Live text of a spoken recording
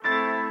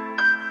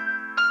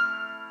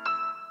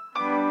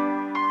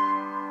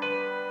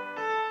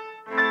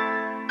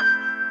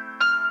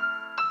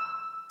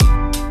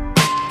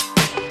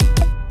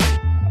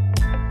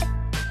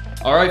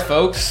right,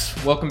 folks.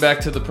 Welcome back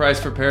to The Price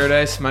for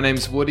Paradise. My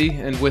name's Woody,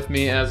 and with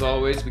me, as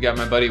always, we got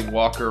my buddy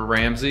Walker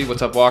Ramsey.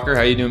 What's up, Walker?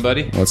 How you doing,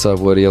 buddy? What's up,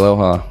 Woody?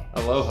 Aloha.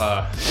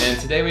 Aloha. And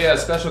today we have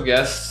a special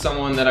guest,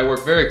 someone that I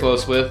work very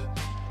close with.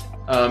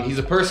 He's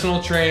a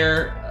personal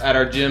trainer at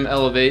our gym,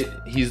 Elevate.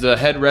 He's the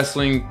head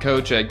wrestling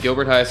coach at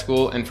Gilbert High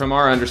School, and from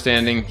our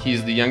understanding,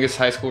 he's the youngest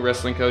high school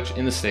wrestling coach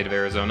in the state of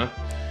Arizona.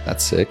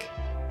 That's sick.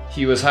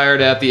 He was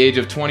hired at the age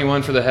of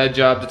 21 for the head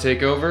job to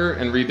take over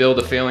and rebuild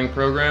a failing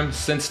program.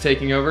 Since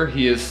taking over,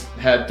 he has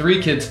had 3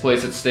 kids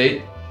place at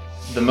state,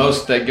 the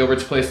most that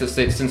Gilbert's placed at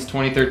state since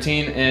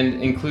 2013,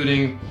 and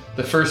including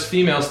the first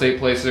female state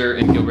placer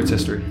in Gilbert's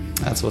history.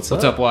 That's what's up.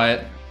 What's up,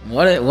 Wyatt?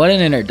 What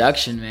an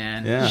introduction,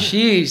 man. Yeah.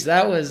 Sheesh,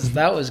 that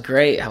was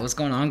great. What's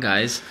going on,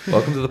 guys?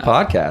 Welcome to the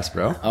podcast,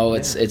 bro. Oh,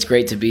 it's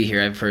great to be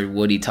here. I've heard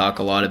Woody talk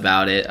a lot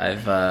about it.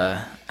 I've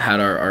had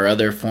our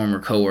other former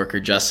coworker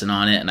Justin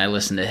on it, and I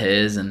listened to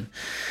his, and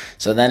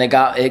so then it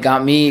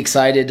got me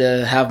excited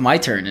to have my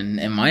turn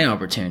and my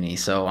opportunity.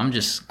 So I'm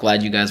just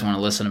glad you guys want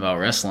to listen about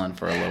wrestling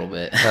for a little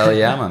bit. Hell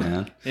yeah, my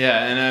man.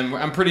 Yeah, and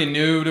I'm pretty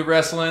new to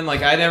wrestling.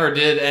 Like, I never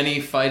did any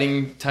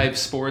fighting type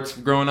sports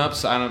growing up,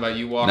 so I don't know about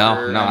you,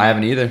 Walker. No, I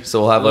haven't either. So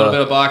we'll have a little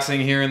bit of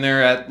boxing here and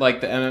there at like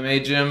the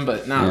MMA gym,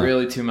 but not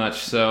really too much.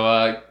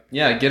 So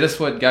get us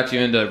what got you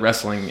into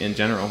wrestling in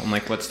general and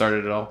like what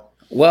started it all.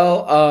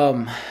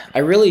 Well, I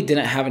really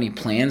didn't have any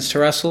plans to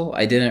wrestle.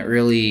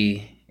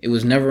 It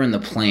was never in the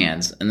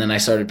plans. And then I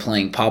started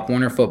playing Pop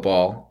Warner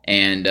football,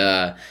 and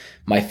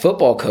my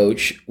football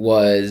coach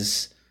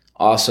was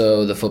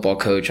also the football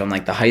coach on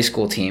like the high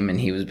school team, and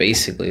he was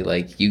basically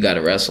like, you got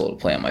to wrestle to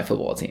play on my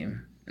football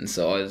team. And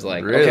so I was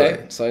like, really?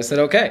 Okay. So I said,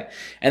 okay.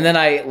 And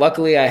then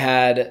luckily I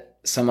had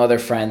some other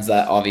friends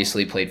that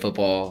obviously played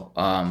football,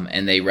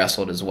 and they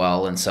wrestled as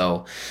well. And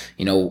so,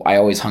 I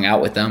always hung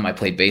out with them. I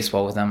played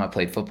baseball with them. I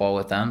played football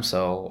with them.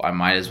 So I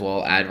might as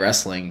well add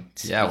wrestling.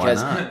 Yeah,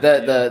 because why not?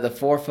 The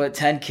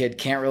 4'10" kid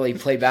can't really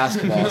play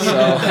basketball.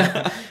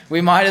 So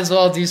we might as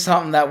well do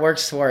something that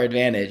works to our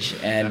advantage.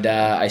 And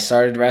I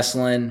started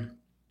wrestling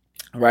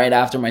right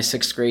after my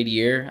 6th grade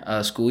year,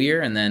 school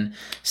year. And then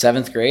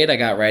 7th grade, I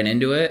got right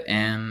into it,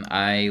 and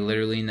I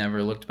literally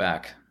never looked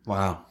back.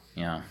 Wow.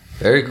 Yeah.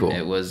 Very cool.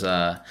 It was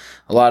a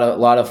lot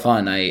of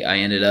fun. I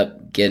ended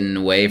up getting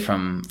away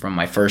from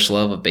my first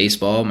love of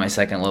baseball, my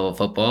second love of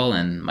football,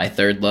 and my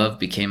third love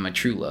became my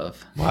true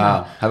love.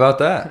 Wow. How about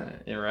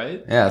that? You're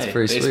right. Yeah, it's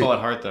pretty sweet. Baseball at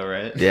heart, though,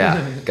 right?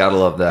 Yeah, gotta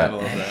love that.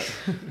 Gotta love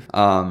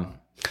that.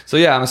 So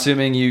yeah, I'm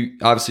assuming you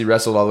obviously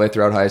wrestled all the way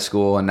throughout high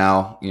school, and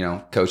now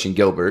coaching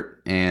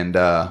Gilbert, and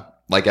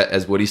like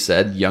as Woody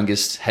said,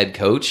 youngest head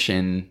coach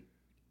in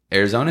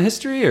Arizona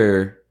history,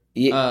 or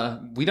we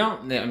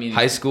don't. I mean,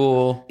 high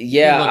school.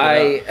 Yeah,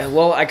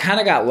 I kind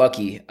of got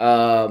lucky.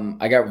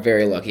 I got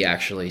very lucky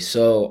actually.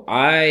 So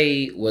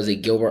I was a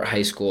Gilbert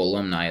High School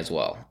alumni as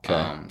well.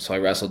 Okay. So I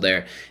wrestled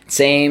there.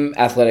 Same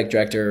athletic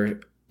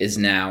director is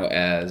now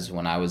as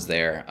when I was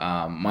there.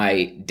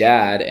 My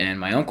dad and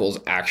my uncles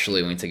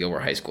actually went to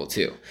Gilbert High School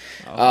too.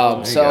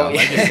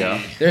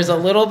 There's a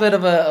little bit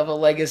of a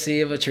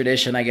legacy of a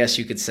tradition, I guess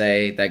you could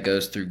say, that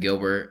goes through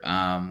Gilbert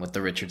with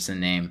the Richardson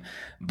name.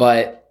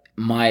 But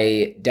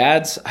my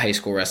dad's high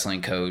school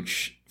wrestling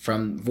coach,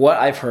 from what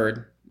I've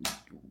heard,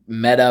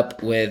 met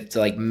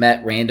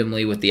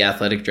randomly with the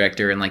athletic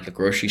director in like a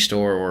grocery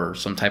store or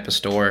some type of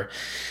store.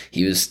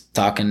 He was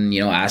talking,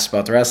 asked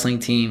about the wrestling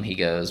team. He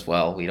goes,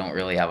 well, we don't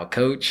really have a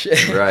coach.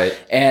 Right.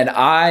 And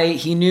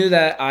he knew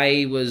that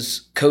I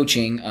was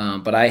coaching,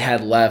 but I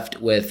had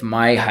left with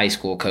my high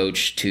school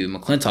coach to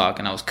McClintock,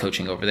 and I was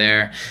coaching over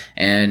there,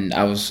 and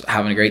I was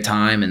having a great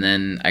time. And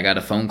then I got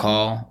a phone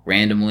call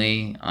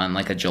randomly on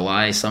like a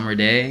July summer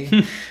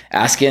day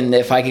asking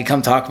if I could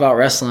come talk about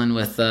wrestling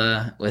with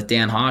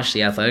Dan Hosh,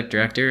 the athletic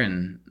director.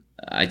 And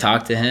I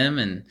talked to him,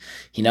 and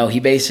he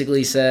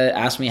basically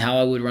asked me how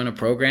I would run a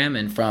program.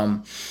 And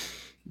from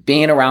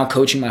being around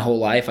coaching my whole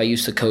life, I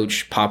used to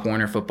coach Pop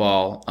Warner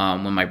football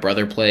when my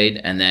brother played,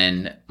 and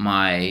then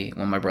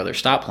when my brother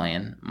stopped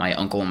playing, my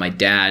uncle and my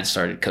dad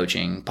started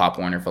coaching Pop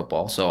Warner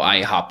football. So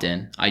I hopped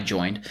in, I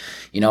joined.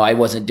 I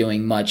wasn't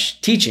doing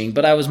much teaching,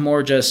 but I was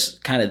more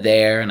just kind of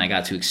there, and I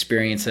got to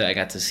experience it. I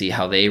got to see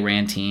how they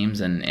ran teams,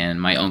 and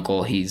my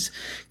uncle, he's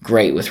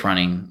great with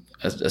running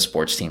a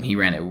sports team. He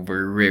ran it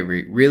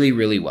really, really,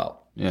 really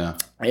well. Yeah.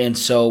 And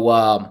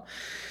so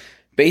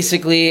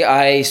basically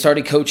I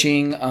started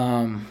coaching.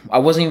 I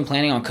wasn't even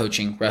planning on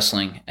coaching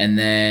wrestling. And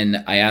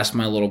then I asked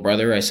my little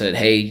brother, I said,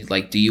 hey,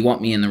 do you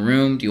want me in the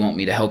room? Do you want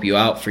me to help you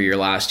out for your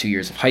last 2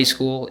 years of high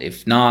school?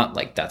 If not,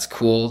 that's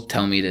cool.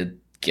 Tell me to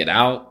get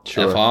out,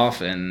 F off,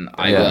 and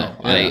I will.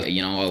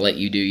 Yeah. I'll let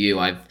you do you.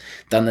 I've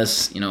done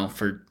this,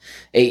 for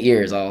 8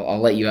 years. I'll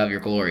let you have your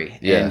glory.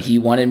 Yeah. And he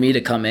wanted me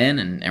to come in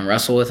and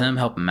wrestle with him,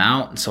 help him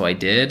out. And so I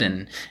did.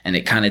 And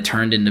it kind of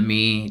turned into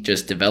me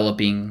just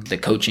developing the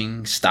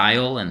coaching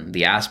style and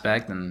the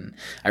aspect. And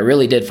I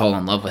really did fall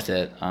in love with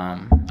it.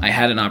 I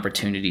had an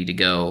opportunity to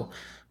go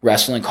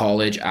wrestling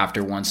college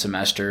after one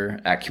semester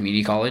at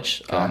community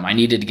college. Okay. I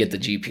needed to get the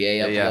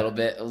GPA up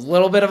a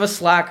little bit of a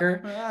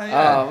slacker,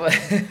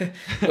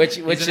 which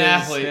is an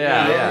athlete.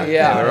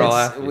 We're all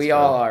athletes, we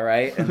all are,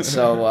 right? And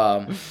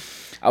so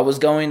I was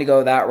going to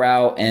go that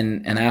route,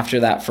 and after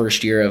that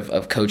first year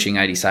of coaching,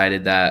 I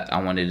decided that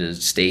I wanted to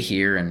stay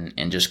here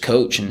and just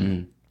coach,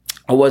 and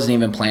I wasn't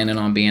even planning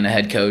on being a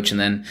head coach. And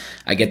then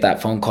I get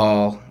that phone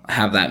call,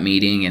 have that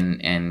meeting,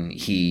 and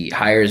he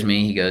hires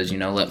me. He goes,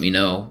 let me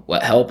know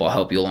what help. I'll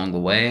help you along the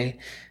way,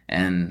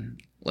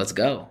 and let's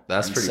go.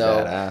 That's pretty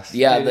badass.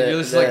 Yeah, dude,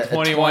 you're just like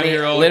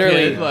 21-year-old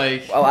kid.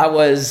 Well, I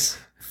was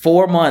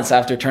 4 months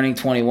after turning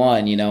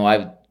 21.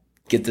 I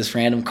get this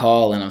random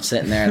call, and I'm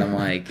sitting there, and I'm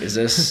like, is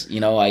this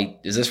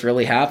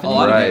really happening? A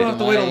lot of people have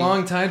to wait a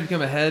long time to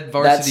become a head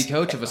varsity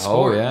coach of a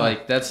sport.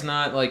 That's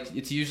not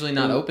it's usually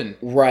not open.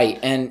 Right.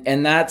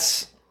 And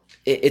that's,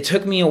 it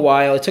took me a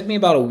while. It took me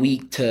about a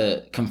week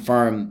to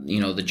confirm,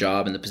 the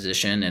job and the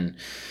position. And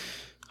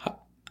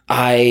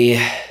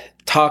I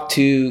talked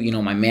to,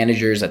 my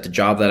managers at the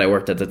job that I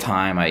worked at the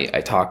time. I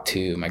talked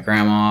to my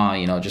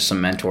grandma, just some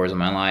mentors in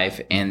my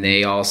life, and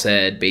they all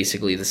said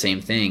basically the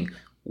same thing.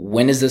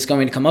 When is this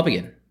going to come up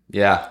again?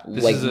 Yeah.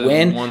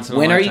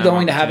 When are you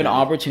going to have an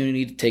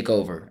opportunity to take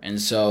over? And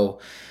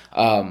so,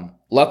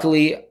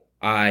 luckily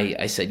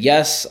I said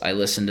yes. I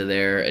listened to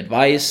their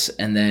advice.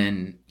 And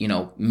then,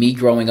 me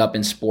growing up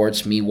in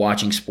sports, me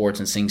watching sports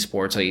and seeing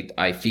sports,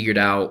 I figured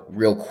out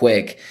real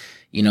quick,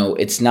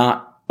 it's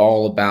not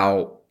all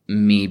about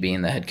me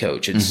being the head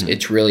coach.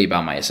 It's really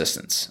about my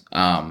assistants,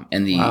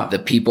 and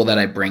the people that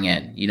I bring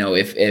in.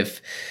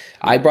 If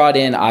I brought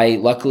in,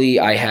 luckily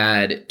I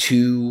had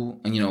two,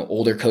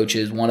 older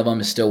coaches. One of them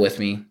is still with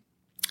me,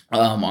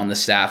 on the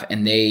staff,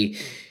 and they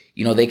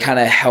kind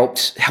of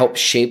helped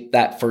shape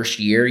that first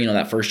year.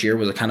 That first year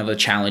was a kind of a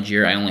challenge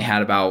year. I only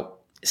had about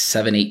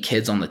 7-8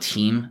 kids on the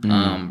team,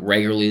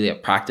 regularly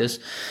at practice.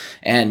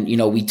 And,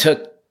 we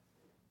took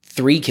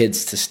 3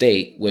 kids to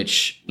state,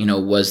 which,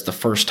 was the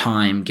first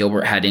time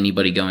Gilbert had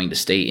anybody going to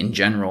state in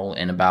general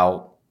in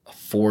about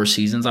 4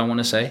 seasons, I want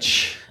to say.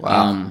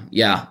 Wow.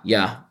 Yeah.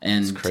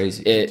 And it's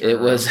crazy. It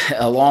was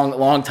a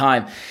long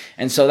time.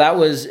 And so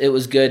it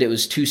was good. It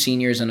was 2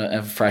 seniors and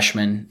a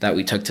freshman that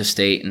we took to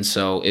state. And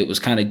so it was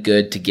kind of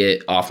good to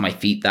get off my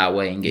feet that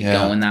way and get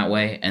going that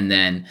way. And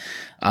then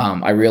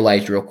I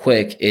realized real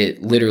quick,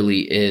 it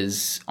literally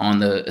is on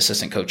the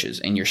assistant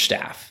coaches and your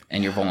staff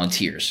and your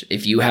volunteers.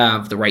 If you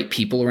have the right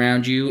people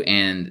around you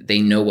and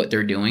they know what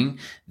they're doing,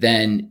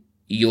 then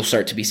you'll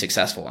start to be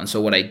successful. And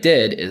so what I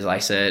did is I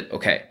said,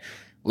 okay,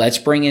 let's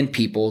bring in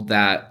people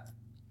that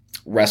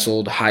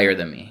wrestled higher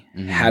than me,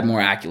 had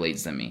more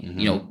accolades than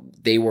me.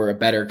 They were a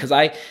better, because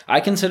I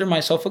consider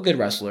myself a good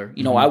wrestler.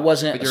 I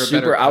wasn't a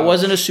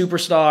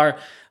superstar.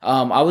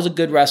 I was a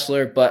good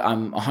wrestler, but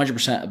I'm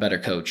 100% a better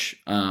coach.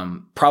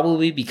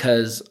 Probably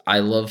because I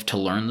love to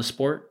learn the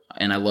sport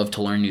and I love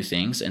to learn new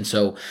things. And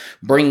so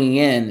bringing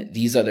in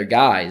these other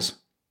guys,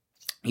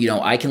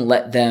 I can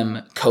let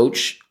them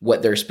coach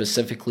what they're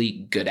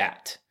specifically good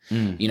at.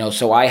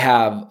 So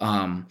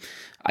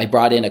I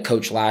brought in a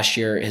coach last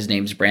year. His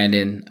name's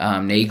Brandon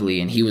Nagley,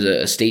 and he was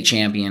a state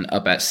champion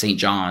up at St.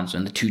 John's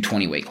in the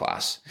 220 weight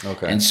class.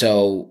 Okay. And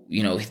so,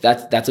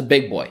 that's a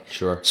big boy.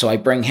 Sure. So I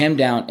bring him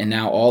down, and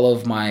now all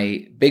of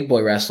my big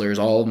boy wrestlers,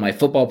 all of my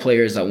football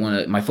players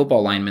my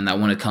football linemen that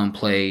want to come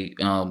play,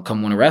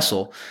 come want to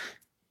wrestle,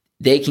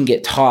 they can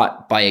get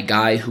taught by a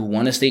guy who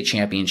won a state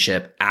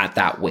championship at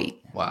that weight.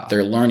 Wow.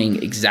 They're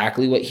learning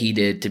exactly what he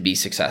did to be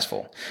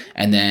successful.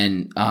 And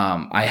then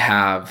I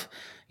have,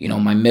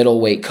 my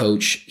middleweight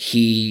coach,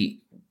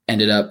 he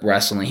ended up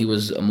wrestling. He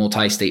was a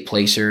multi-state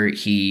placer.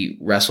 He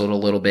wrestled a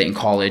little bit in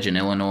college in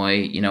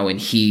Illinois,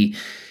 and he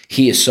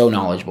is so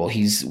knowledgeable.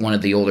 He's one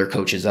of the older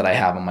coaches that I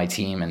have on my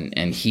team,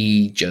 and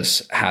he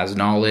just has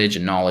knowledge.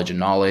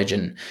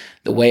 And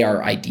the way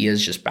our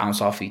ideas just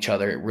bounce off each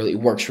other, it really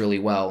works really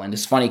well. And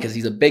it's funny because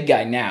he's a big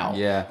guy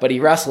now, but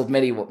he wrestled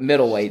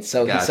middleweights.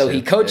 So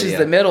he coaches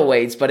the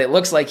middleweights, but it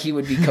looks like he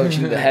would be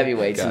coaching the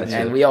heavyweights.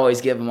 And we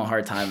always give him a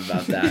hard time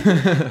about that.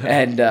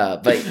 And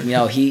but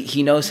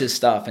he knows his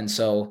stuff. And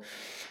so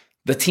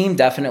the team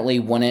definitely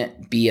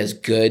wouldn't be as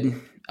good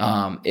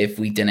if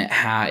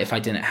I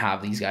didn't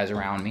have these guys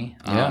around me.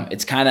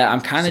 It's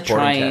I'm trying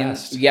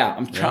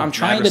I'm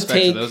trying to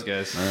take those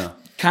guys.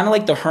 Kind of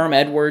like the Herm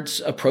Edwards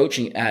approach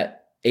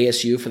at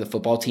ASU for the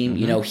football team.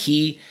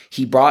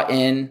 He brought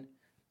in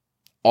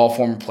all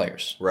former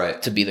players,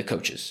 right, to be the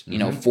coaches.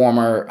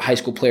 Former high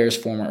school players,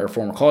 former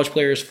college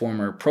players,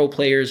 former pro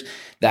players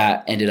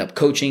that ended up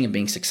coaching and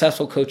being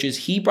successful coaches.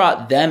 He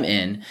brought them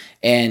in,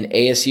 and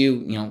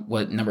ASU,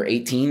 number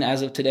 18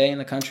 as of today in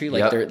the country.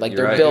 They're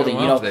building.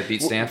 They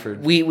beat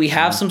Stanford. We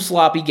have some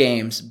sloppy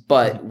games,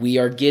 but we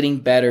are getting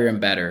better and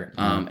better.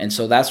 And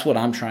so that's what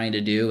I'm trying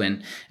to do.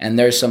 And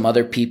there's some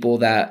other people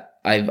that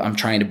I'm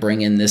trying to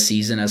bring in this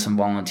season as some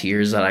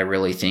volunteers that I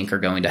really think are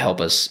going to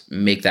help us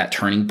make that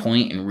turning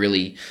point and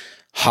really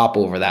hop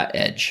over that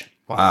edge.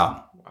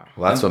 Wow.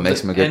 Well, that's what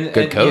makes him a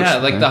good coach. Yeah,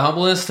 like the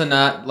humbleness to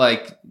not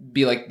like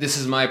be like, this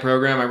is my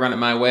program, I run it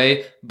my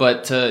way,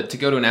 but to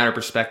go to an outer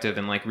perspective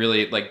and like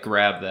really like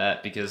grab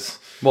that, because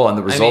and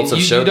the results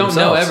have showed you don't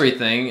themselves. know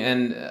everything,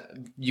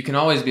 and you can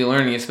always be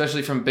learning,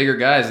 especially from bigger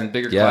guys and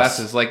bigger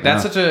classes. Like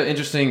that's such an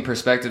interesting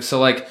perspective. So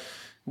like,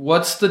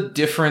 what's the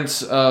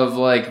difference of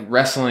like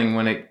wrestling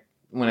when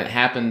it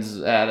happens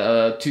at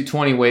a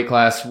 220 weight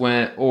class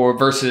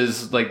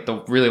versus like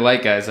the really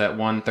light guys at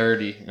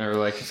 130 or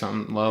like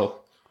something low?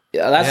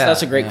 Yeah,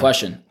 that's a great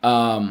question.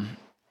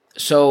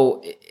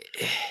 So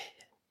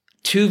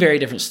two very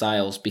different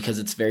styles, because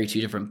it's two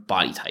different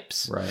body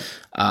types. Right.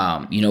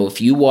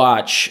 If you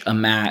watch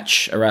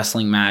a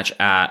wrestling match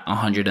at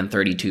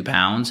 132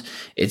 pounds,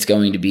 it's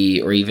going to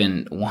be, or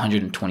even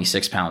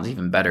 126 pounds,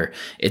 even better.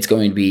 It's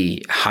going to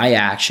be high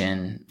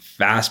action,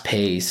 fast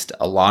paced,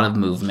 a lot of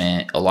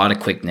movement, a lot of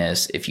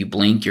quickness. If you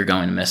blink, you're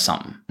going to miss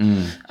something.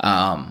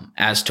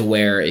 As to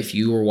where if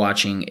you were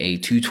watching a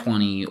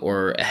 220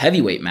 or a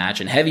heavyweight match,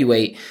 and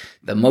heavyweight,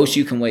 the most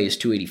you can weigh is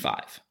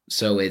 285.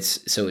 So it's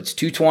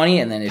 220,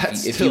 and then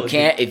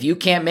if you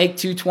can't make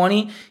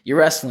 220, you're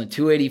wrestling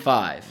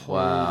 285.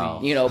 Wow.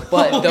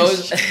 But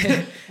those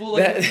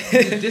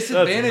the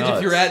disadvantage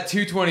if you're at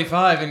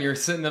 225 and you're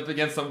sitting up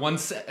against the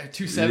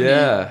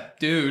 270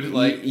 dude.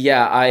 Like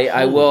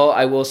I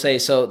will say,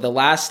 so the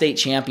last state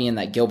champion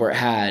that Gilbert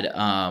had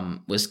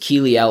was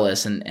Keely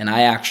Ellis, and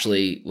I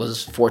actually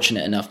was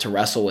fortunate enough to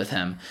wrestle with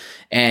him.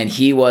 And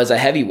he was a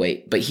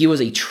heavyweight, but he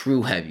was a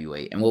true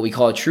heavyweight. And what we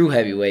call a true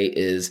heavyweight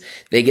is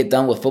they get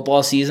done with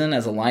football season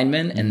as a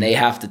lineman, and they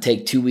have to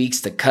take 2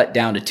 weeks to cut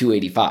down to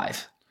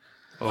 285.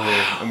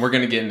 And we're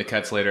going to get into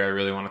cuts later. I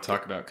really want to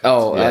talk about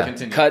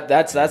cuts. Cut.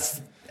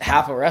 That's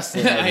half of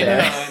wrestling right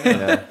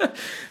there.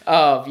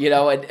 I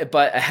know.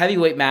 But a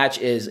heavyweight match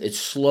it's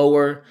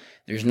slower.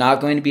 There's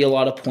not going to be a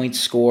lot of points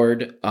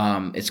scored.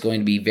 It's going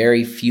to be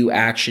very few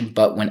action,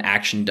 but when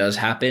action does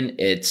happen,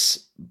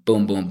 it's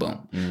boom, boom,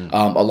 boom.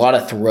 A lot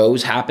of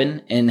throws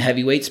happen in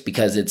heavyweights,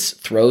 because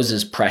throws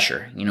is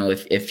pressure.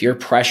 If you're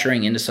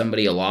pressuring into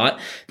somebody a lot,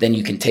 then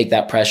you can take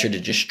that pressure to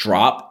just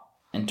drop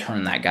and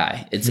turn that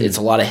guy. It's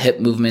a lot of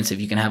hip movements.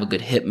 If you can have a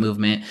good hip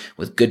movement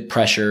with good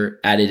pressure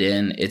added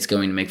in, it's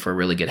going to make for a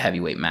really good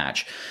heavyweight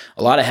match.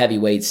 A lot of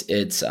heavyweights,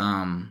 it's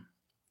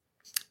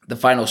the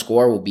final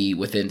score will be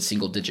within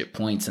single digit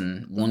points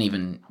and won't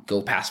even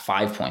go past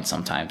 5 points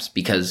sometimes,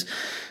 because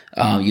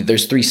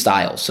there's 3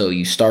 styles. So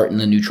you start in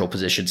the neutral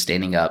position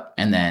standing up,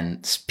 and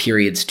then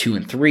periods 2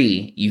 and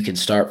 3, you can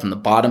start from the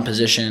bottom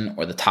position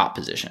or the top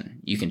position.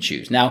 You can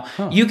choose. Now,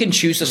 you can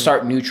choose to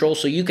start neutral.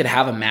 So you could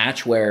have a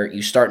match where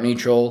you start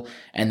neutral,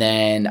 and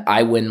then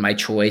I win my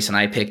choice and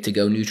I pick to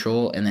go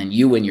neutral, and then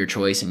you win your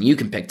choice and you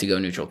can pick to go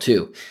neutral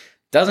too.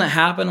 Doesn't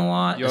happen a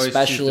lot, you always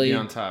especially choose to be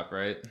on top,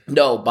 right?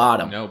 No,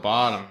 bottom.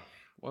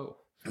 Whoa.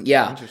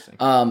 Yeah. Interesting.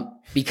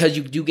 Because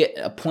you do get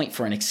a point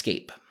for an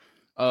escape.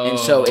 And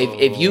so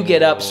if you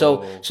get up,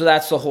 so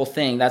that's the whole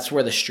thing. That's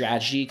where the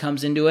strategy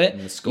comes into it.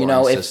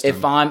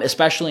 If I'm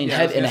especially in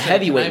a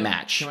heavyweight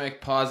match. Can I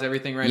pause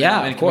everything right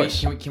now? Yeah, of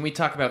course. Can we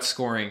talk about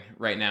scoring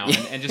right now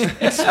and just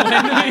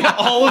explain to me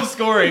all of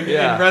scoring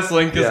in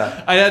wrestling? Because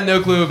I had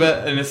no clue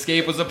about an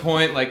escape was a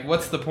point. Like,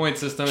 what's the point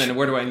system and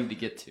where do I need to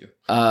get to?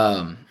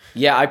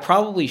 I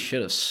probably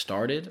should have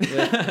started with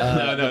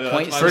the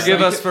point system.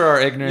 Forgive us for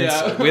our ignorance.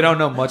 Yeah. We don't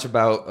know much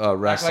about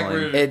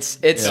wrestling.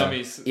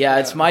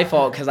 It's my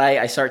fault, because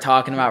I start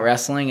talking about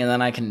wrestling, and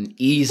then I can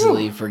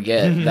easily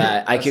forget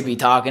that I could be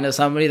talking to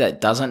somebody that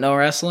doesn't know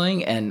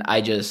wrestling, and I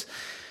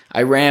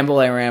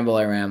ramble.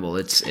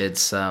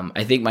 It's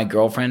I think my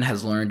girlfriend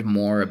has learned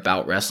more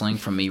about wrestling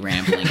from me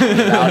rambling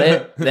about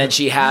it than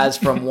she has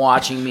from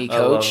watching me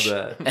coach. I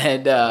love that.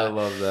 And I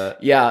love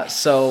that. Yeah,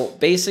 so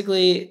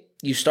basically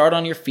you start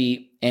on your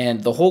feet,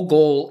 and the whole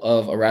goal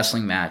of a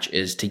wrestling match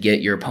is to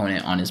get your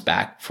opponent on his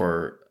back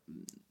for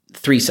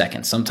 3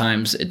 seconds.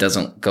 Sometimes it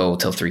doesn't go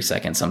till 3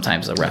 seconds.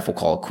 Sometimes the ref will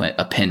call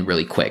a pin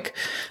really quick.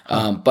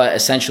 But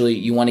essentially,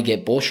 you want to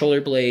get both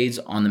shoulder blades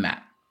on the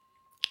mat.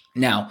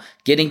 Now,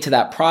 getting to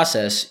that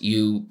process,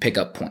 you pick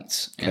up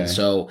points. Okay. And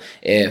so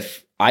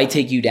if I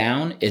take you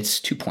down, it's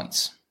 2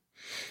 points.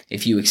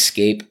 If you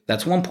escape,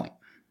 that's 1 point.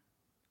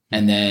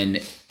 And then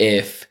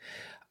if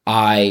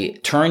I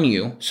turn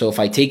you, so if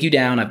I take you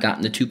down, I've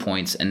gotten the 2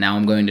 points, and now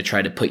I'm going to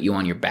try to put you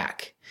on your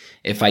back.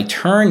 If I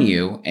turn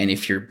you, and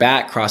if your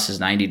back crosses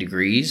 90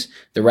 degrees,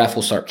 the ref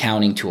will start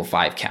counting to a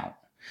 5 count.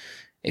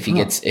 If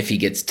he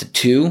gets to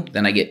 2,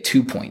 then I get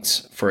 2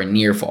 points for a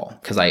near fall,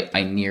 because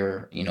I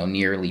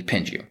nearly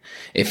pinned you.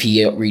 If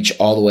he reach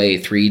all the way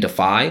 3 to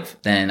 5,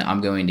 then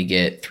I'm going to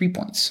get 3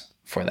 points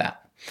for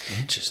that.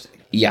 Interesting.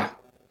 Yeah.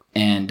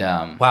 And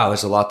wow,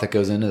 there's a lot that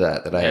goes into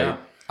that.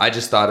 I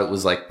just thought it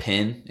was like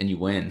pin and you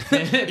win.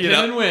 Pin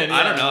and win. Yeah.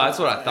 I don't know. That's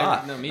what I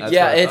thought.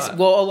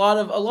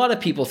 A lot of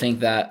people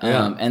think that,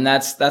 and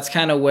that's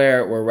kind of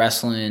where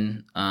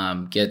wrestling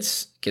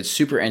gets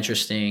super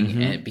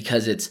interesting, and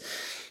because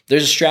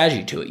there's a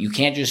strategy to it. You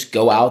can't just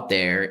go out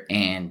there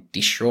and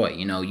destroy.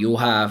 You'll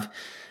have.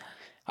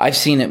 I've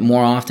seen it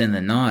more often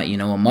than not. You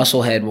know, a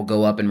musclehead will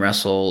go up and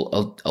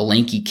wrestle a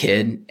lanky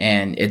kid,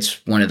 and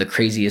it's one of the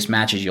craziest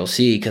matches you'll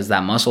see because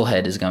that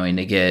musclehead is going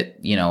to get,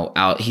 you know,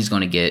 out. He's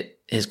going to get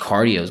his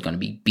cardio is going to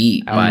be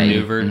beat by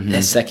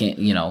the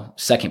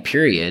second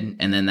period.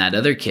 And then that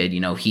other kid, you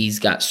know,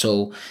 his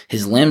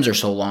limbs are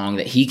so long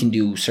that he can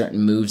do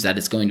certain moves that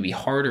it's going to be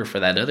harder for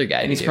that other guy.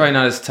 And he's probably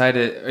not as tight.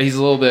 He's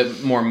a little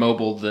bit more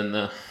mobile than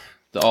the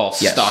all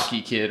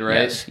stocky kid,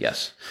 right?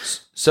 Yes.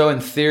 So in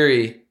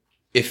theory,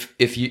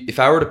 if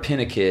I were to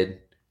pin a kid,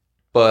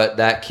 but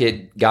that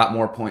kid got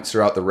more points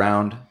throughout the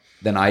round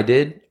than I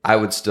did, I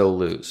would still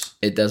lose.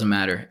 It doesn't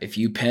matter if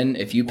you pin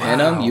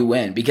him, you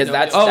win because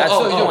that's the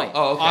point.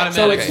 Okay.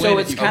 So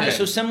it's kind of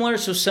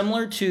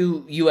similar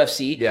to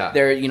UFC. Yeah.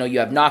 There, you know, you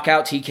have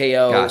knockout,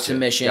 TKO,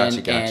 submission,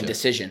 and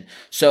decision.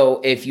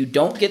 So if you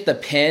don't get the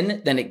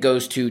pin, then it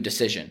goes to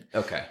decision.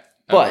 Okay.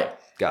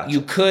 But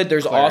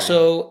there's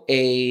also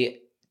a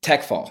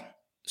tech fall.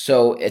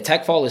 So a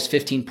tech fall is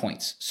 15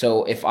 points.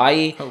 So if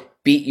I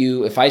beat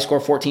you, if I score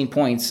 14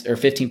 points or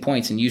 15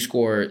 points and you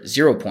score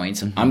 0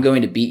 points, I'm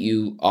going to beat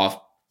you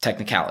off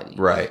technicality.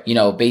 Right. You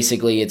know,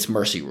 basically it's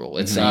mercy rule.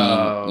 It's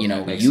saying, you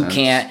know, you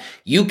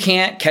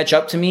can't catch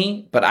up to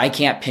me, but I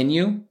can't pin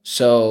you.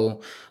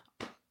 So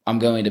I'm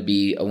going to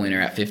be a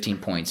winner at 15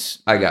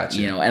 points. I got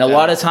you. You know, and a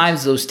lot of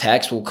times those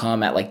techs will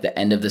come at like the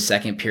end of the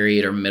second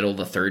period or middle of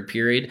the third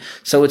period.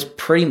 So it's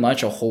pretty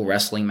much a whole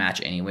wrestling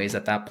match anyways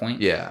at that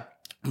point. Yeah.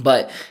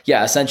 But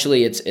yeah,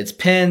 essentially it's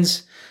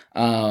pins,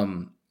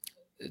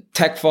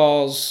 tech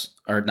falls,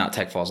 or not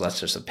tech falls,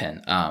 that's just a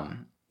pin.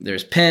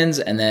 There's pins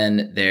and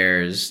then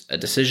there's a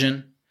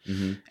decision,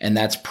 and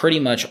that's pretty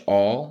much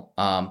all.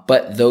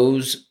 But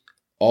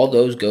all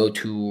those go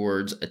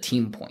towards a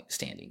team point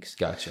standings.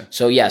 Gotcha.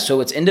 So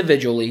it's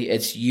individually,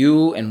 it's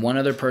you and one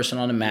other person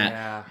on a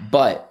mat,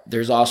 but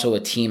there's also a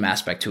team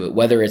aspect to it,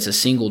 whether it's a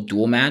single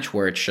dual match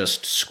where it's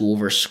just school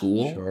versus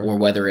school, or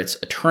whether it's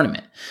a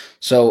tournament.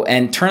 So,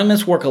 and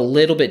tournaments work a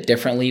little bit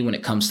differently when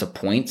it comes to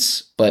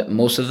points, but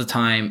most of the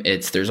time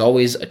there's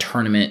always a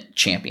tournament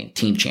champion,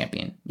 team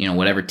champion, you know,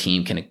 whatever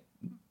team can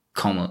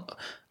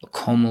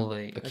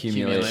accumulate.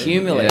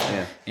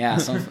 Yeah,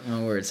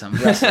 some words. I'm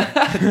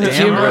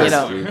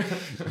wrestling.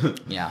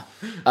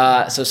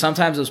 So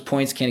sometimes those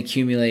points can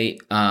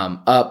accumulate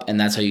up, and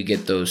that's how you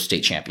get those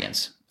state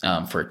champions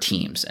for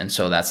teams. And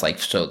so that's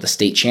the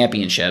state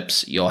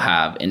championships, you'll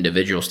have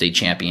individual state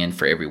champion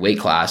for every weight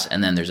class,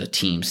 and then there's a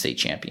team state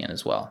champion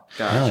as well.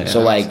 Gotcha.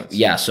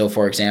 So so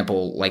for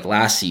example, like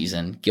last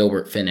season,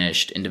 Gilbert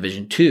finished in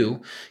Division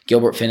 2.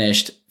 Gilbert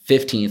finished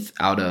 15th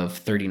out of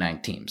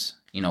 39 teams.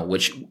 You know,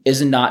 which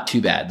is not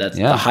too bad. That's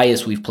the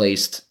highest we've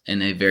placed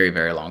in a very,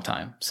 very long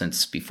time,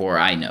 since before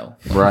I know.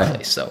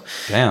 Right. So,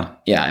 damn.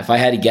 Yeah, if I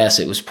had to guess,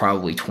 it was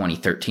probably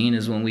 2013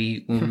 is when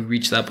we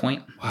reached that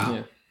point. Wow.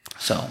 Yeah.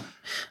 So,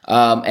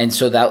 and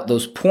so that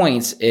those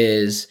points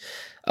is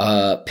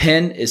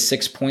pin is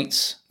 6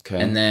 points,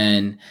 and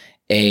then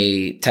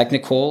a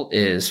technical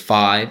is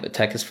 5. A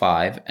tech is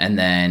 5, and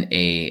then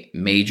a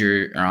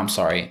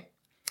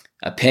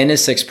pin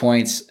is 6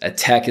 points. A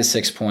tech is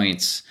 6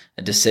 points.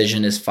 A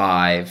decision is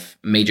 5.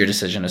 Major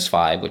decision is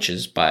 5, which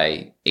is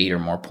by 8 or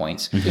more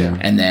points. Yeah.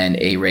 And then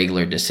a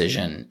regular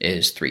decision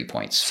is 3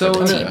 points for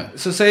the team.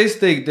 So say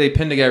they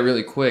pin a guy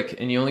really quick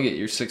and you only get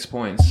your 6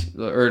 points,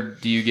 or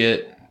do you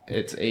get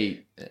it's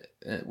 8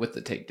 with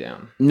the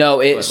takedown?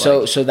 No,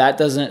 so that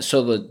doesn't.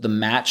 So the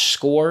match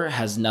score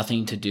has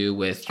nothing to do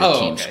with your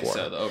team score.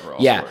 So the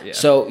overall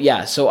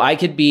score. So I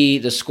could be,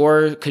 the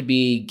score could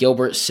be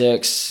Gilbert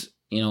 6,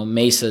 you know,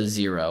 Mesa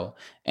 0,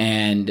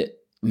 and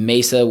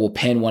Mesa will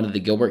pin one of the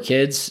Gilbert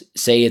kids.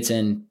 Say it's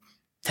in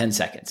 10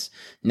 seconds.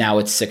 Now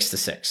it's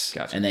 6-6.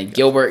 Gotcha. And then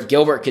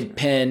Gilbert could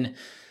pin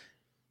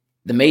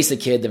the Mesa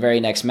kid the very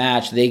next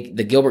match. The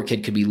Gilbert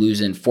kid could be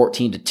losing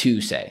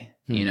 14-2, say,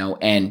 you know,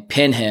 and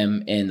pin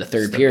him in the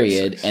third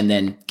period, and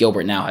then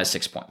Gilbert now has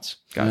 6 points.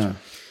 Gotcha.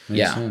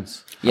 Makes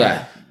sense. Yeah.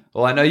 Right.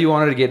 Well, I know you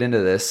wanted to get into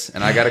this,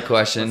 and I got a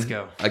question. Let's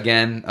go.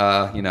 Again,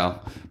 you know,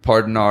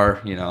 pardon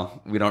our, you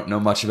know, we don't know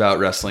much about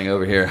wrestling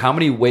over here. How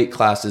many weight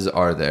classes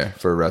are there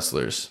for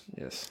wrestlers?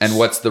 Yes. And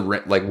what's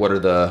what are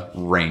the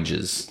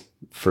ranges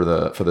for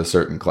the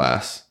certain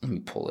class? Let me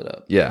pull it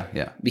up.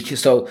 Yeah.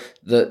 Because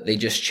they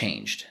just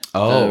changed.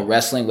 Oh. The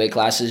wrestling weight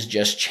classes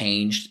just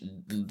changed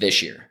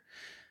this year.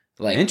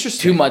 Like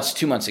interesting.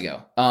 2 months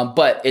ago.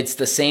 But it's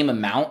the same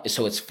amount,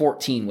 so it's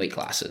 14 weight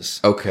classes.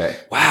 Okay.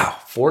 Wow.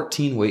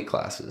 14 weight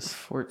classes.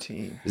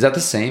 14. Is that the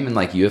same in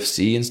like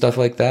UFC and stuff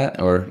like that?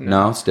 Or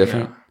no it's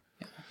different?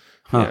 Yeah.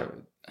 Huh.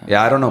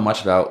 Yeah, I don't know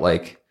much about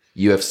like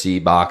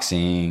UFC,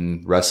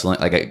 boxing, wrestling,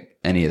 like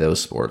any of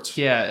those sports.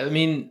 Yeah, I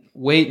mean,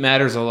 weight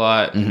matters a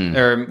lot,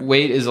 or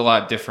weight is a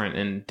lot different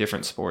in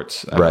different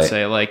sports. I would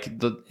say, like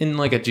in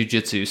like a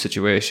jiu-jitsu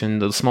situation,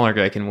 the smaller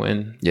guy can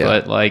win. Yeah.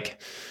 But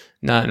like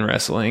not in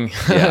wrestling.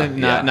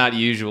 Not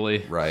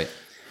usually. Right.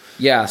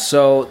 Yeah,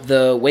 so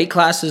the weight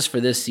classes for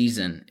this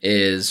season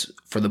is,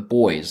 for the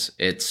boys,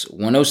 it's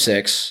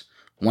 106,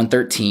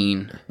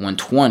 113,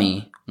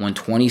 120,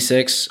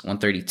 126,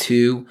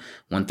 132,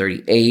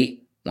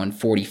 138,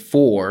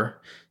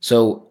 144.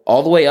 So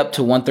all the way up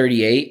to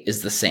 138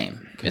 is the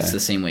same. Okay. It's the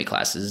same weight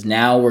classes.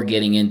 Now we're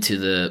getting into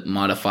the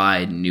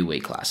modified new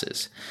weight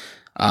classes.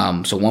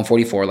 So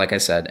 144, like I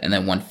said, and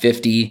then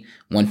 150,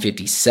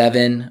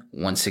 157,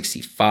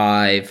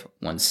 165,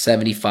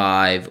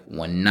 175,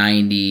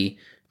 190,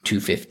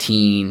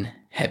 215,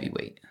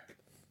 heavyweight.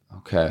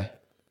 Okay.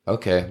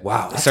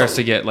 Wow. It starts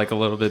to get like a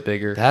little bit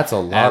bigger. That's a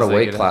lot of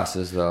weight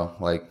classes though.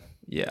 Like,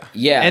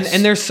 yeah.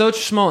 And there's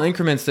such small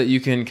increments that you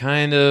can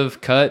kind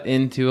of cut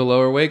into a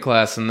lower weight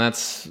class, and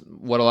that's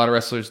what a lot of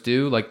wrestlers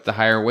do, like the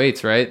higher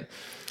weights, right?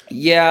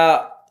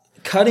 Yeah.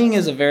 Cutting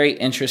is a very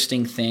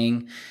interesting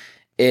thing.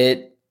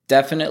 It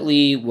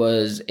definitely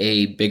was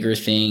a bigger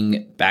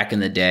thing back in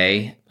the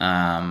day.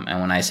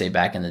 And when I say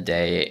back in the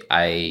day,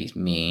 I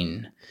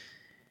mean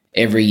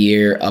every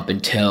year up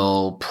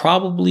until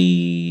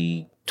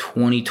probably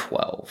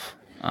 2012.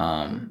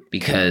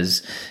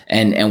 Because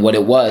and what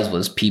it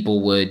was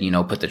people would,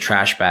 put the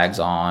trash bags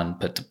on,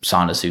 put the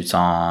sauna suits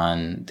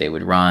on, they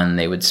would run,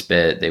 they would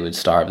spit, they would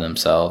starve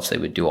themselves, they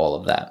would do all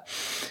of that.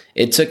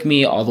 It took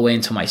me all the way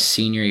until my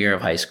senior year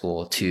of high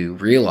school to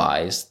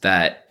realize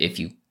that if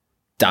you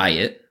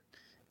diet,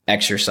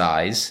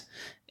 exercise,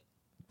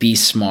 be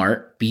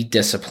smart, be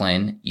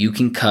disciplined, you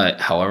can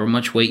cut however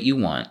much weight you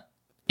want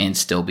and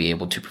still be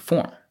able to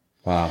perform.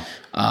 Wow.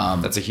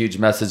 That's a huge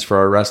message for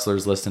our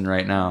wrestlers listening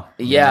right now.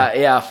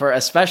 Yeah.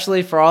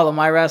 Especially for all of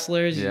my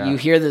wrestlers, you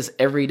hear this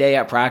every day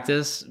at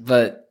practice,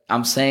 but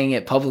I'm saying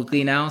it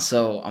publicly now,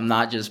 so I'm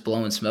not just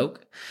blowing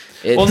smoke.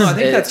 I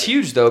think that's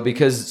huge though,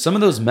 because some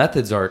of those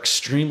methods are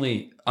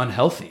extremely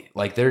unhealthy.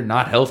 Like they're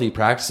not healthy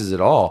practices at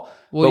all.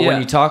 But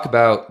when you talk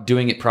about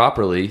doing it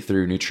properly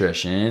through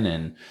nutrition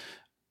and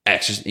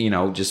exercise,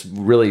 just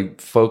really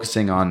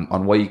focusing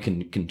on what you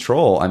can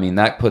control, I mean,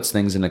 that puts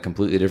things in a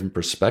completely different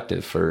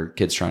perspective for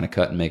kids trying to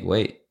cut and make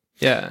weight.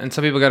 Yeah, and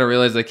some people got to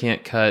realize they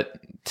can't cut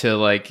to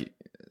like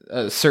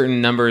a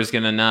certain number is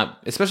going to not,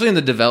 especially in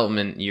the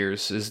development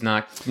years, is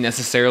not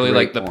necessarily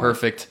the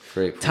perfect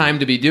time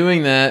to be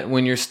doing that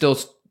when you're still,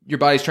 your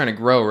body's trying to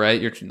grow,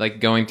 right? You're like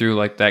going through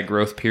like that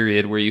growth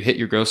period where you hit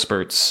your growth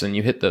spurts and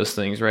you hit those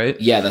things, right?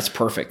 Yeah, that's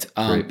perfect.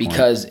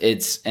 Because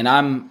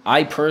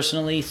I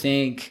personally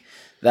think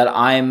that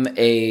I'm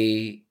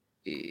a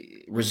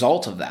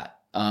result of that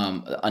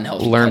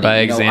unhealthy learn cutting. By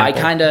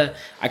example.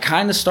 I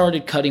kind of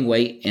started cutting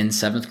weight in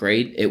 7th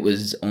grade. It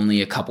was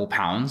only a couple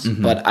pounds,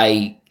 but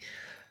I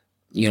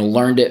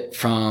learned it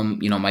from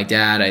my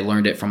dad. I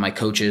learned it from my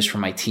coaches, from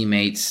my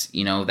teammates.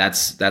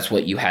 That's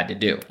what you had to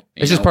do.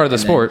 It's just part of the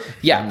sport.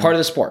 Part of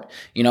the sport.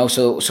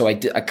 So I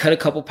cut a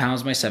couple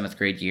pounds my 7th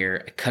grade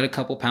year. I cut a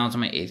couple pounds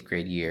my 8th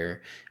grade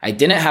year. I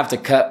didn't have to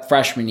cut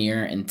freshman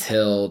year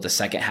until the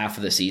second half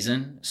of the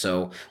season.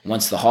 So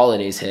once the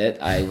holidays hit,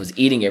 I was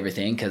eating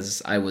everything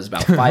because I was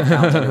about 5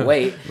 pounds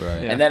underweight.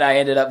 Right. And then I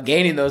ended up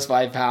gaining those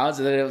 5 pounds.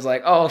 And then it was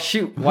like, oh,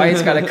 shoot,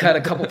 Wyatt's got to cut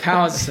a couple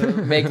pounds to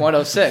make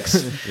 106.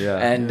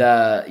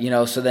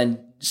 So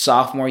then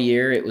sophomore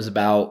year, it was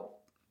about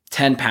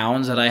 10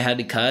 pounds that I had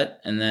to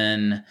cut. And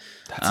then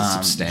that's a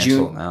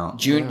substantial amount.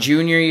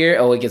 Junior year,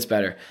 it gets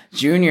better.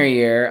 Junior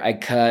year, I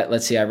cut,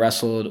 I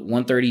wrestled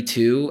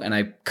 132 and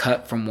I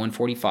cut from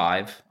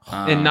 145.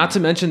 And not to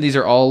mention, these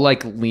are all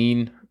like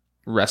lean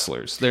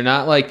wrestlers. They're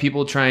not like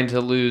people trying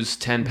to lose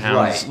 10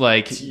 pounds,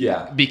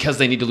 because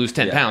they need to lose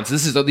 10 pounds.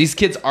 These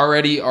kids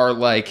already are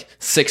like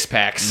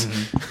 6-packs.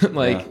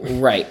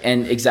 Right.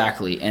 And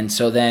exactly. And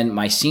so then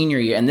my senior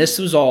year, and this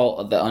was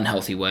all the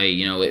unhealthy way,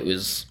 it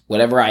was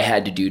whatever I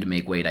had to do to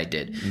make weight, I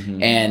did.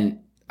 And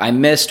I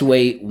missed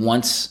weight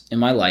once in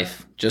my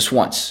life, just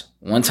once.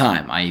 One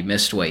time I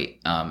missed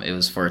weight. It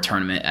was for a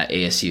tournament at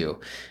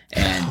ASU.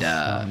 And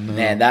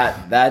man,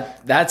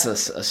 that's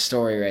a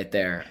story right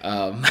there.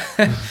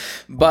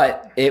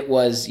 But it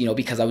was,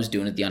 because I was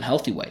doing it the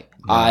unhealthy way.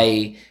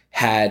 I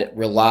had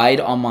relied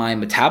on my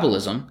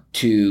metabolism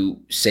to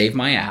save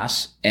my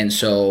ass. And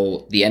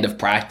so the end of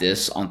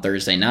practice on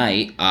Thursday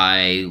night,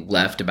 I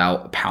left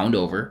about a pound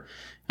over.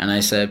 And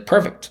I said,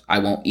 perfect. I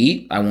won't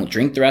eat. I won't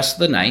drink the rest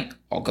of the night.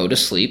 I'll go to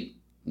sleep.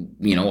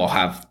 I'll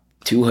have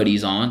 2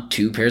 hoodies on,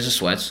 2 pairs of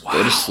sweats,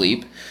 go to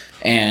sleep,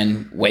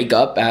 and wake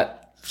up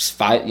at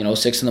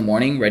 6 in the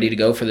morning, ready to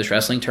go for this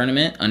wrestling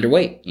tournament,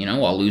 underweight.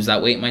 I'll lose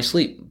that weight in my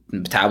sleep.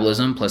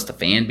 Metabolism plus the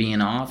fan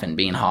being off and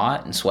being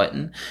hot and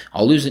sweating,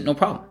 I'll lose it, no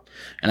problem.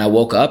 And I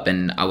woke up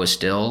and I was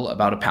still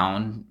about 1.2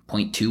 pounds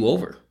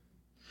over.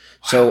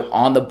 So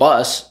on the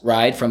bus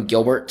ride from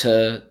Gilbert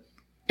to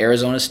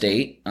Arizona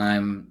State,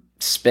 I'm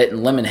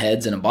spitting lemon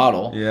heads in a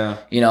bottle,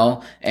 and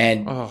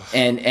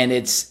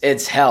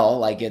it's hell.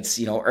 Like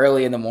it's,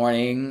 early in the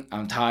morning,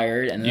 I'm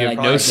tired. And then you have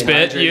no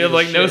spit. You have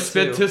like no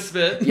spit too. To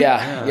spit.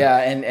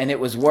 Yeah. And it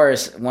was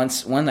worse.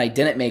 When I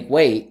didn't make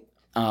weight,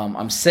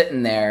 I'm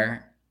sitting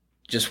there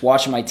just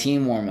watching my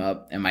team warm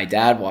up, and my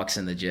dad walks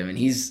in the gym and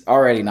he's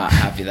already not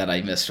happy that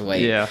I missed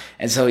weight. Yeah.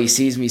 And so he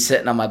sees me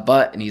sitting on my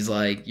butt and he's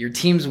like, your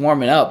team's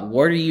warming up.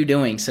 What are you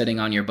doing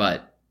sitting on your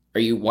butt?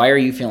 Why are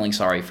you feeling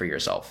sorry for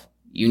yourself?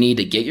 You need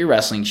to get your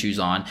wrestling shoes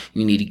on.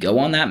 You need to go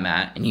on that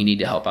mat and you need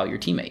to help out your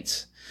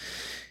teammates.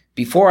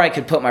 Before I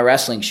could put my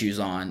wrestling shoes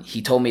on,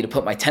 he told me to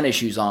put my tennis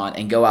shoes on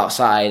and go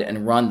outside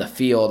and run the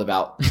field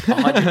about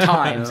 100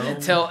 times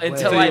until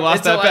I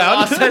lost that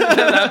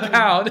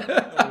pound.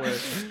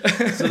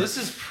 So this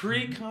is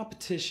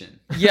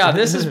pre-competition. Yeah,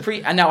 this is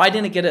Now, I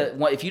didn't get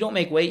if you don't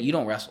make weight, you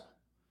don't wrestle.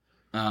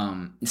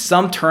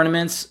 Some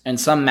tournaments and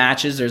some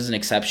matches, there's an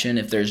exception.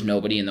 If there's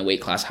nobody in the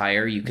weight class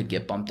higher, you could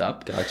get bumped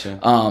up.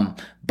 Gotcha.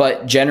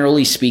 But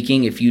generally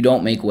speaking, if you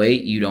don't make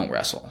weight, you don't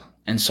wrestle.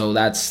 And so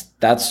that's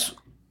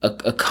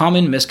a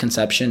common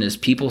misconception is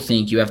people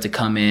think you have to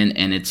come in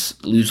and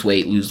it's lose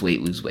weight.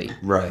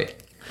 Right.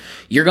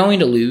 You're going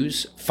to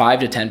lose 5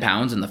 to 10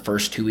 pounds in the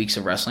first 2 weeks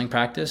of wrestling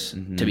practice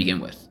to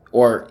begin with,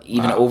 or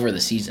even over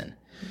the season.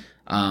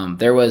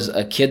 There was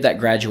a kid that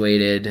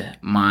graduated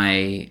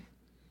my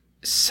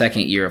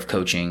second year of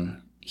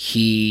coaching.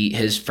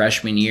 His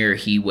freshman year,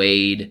 he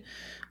weighed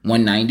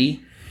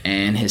 190,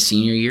 and his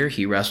senior year,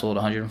 he wrestled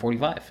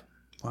 145.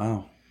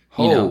 Wow.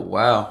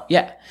 Wow.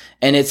 Yeah.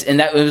 And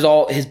it was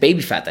all his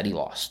baby fat that he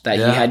lost, that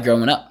he had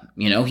growing up.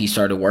 He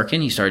started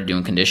working, he started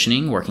doing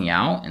conditioning, working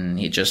out, and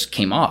it just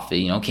came off.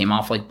 Came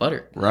off like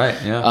butter. Right.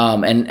 Yeah.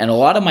 And a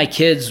lot of my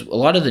kids, a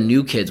lot of the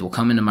new kids will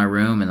come into my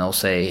room and they'll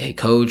say, "Hey,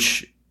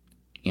 coach,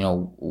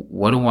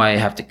 what do I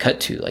have to cut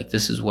to? Like,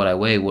 this is what I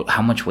weigh.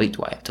 How much weight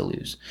do I have to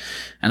lose?"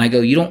 And I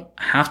go, "You don't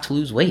have to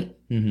lose weight."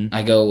 Mm-hmm.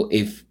 I go,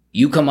 "If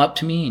you come up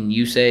to me and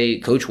you say,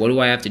 'Coach, what do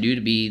I have to do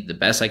to be the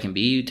best I can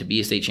be, to be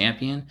a state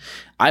champion?'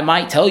 I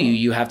might tell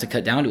you have to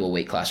cut down to a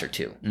weight class or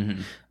 2.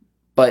 Mm-hmm.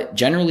 But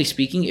generally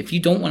speaking, if you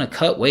don't want to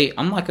cut weight,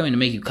 I'm not going to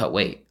make you cut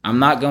weight. I'm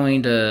not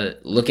going to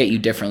look at you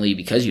differently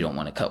because you don't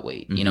want to cut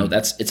weight. Mm-hmm.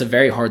 It's a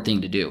very hard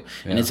thing to do.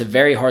 Yeah. And it's a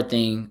very hard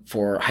thing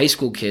for high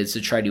school kids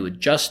to try to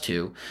adjust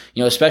to,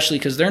 especially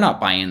because they're not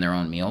buying their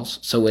own meals.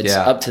 So it's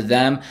up to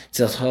them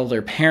to tell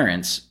their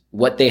parents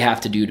what they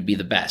have to do to be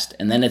the best.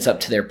 And then it's up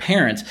to their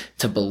parents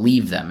to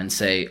believe them and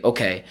say,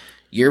 okay,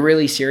 you're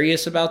really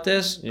serious about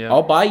this? Yeah.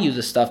 I'll buy you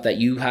the stuff that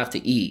you have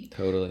to eat.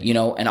 Totally.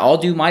 And I'll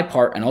do my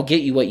part and I'll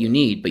get you what you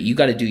need, but you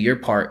got to do your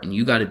part and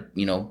you got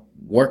to,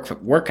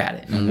 work at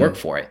it and work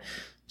for it.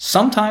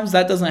 Sometimes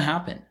that doesn't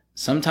happen.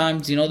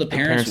 Sometimes, the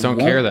parents don't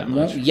care that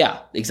much.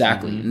 Yeah,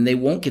 exactly. Mm-hmm. And they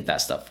won't get that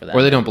stuff for that.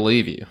 Or they don't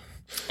believe you.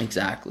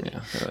 Exactly.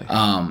 Yeah, really.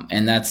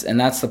 And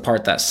that's the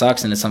part that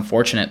sucks, and it's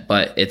unfortunate,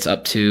 but it's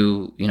up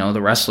to,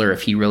 the wrestler.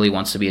 If he really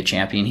wants to be a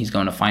champion, he's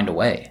going to find a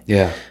way.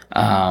 Yeah.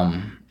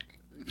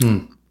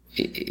 Yeah.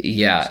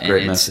 It's a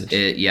great message.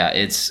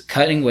 It's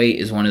cutting weight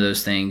is one of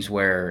those things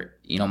where,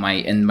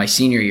 in my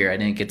senior year, I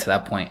didn't get to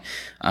that point.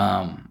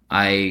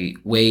 I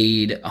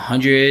weighed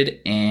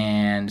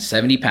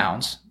 170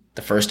 pounds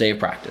the first day of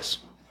practice.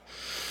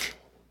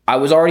 I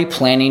was already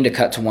planning to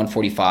cut to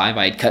 145.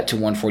 I had cut to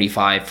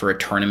 145 for a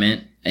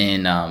tournament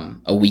in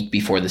a week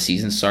before the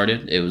season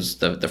started. It was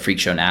the Freak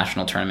Show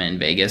National Tournament in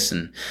Vegas,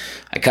 and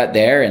I cut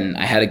there and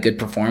I had a good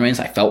performance.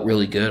 I felt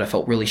really good. I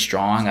felt really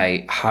strong.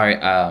 A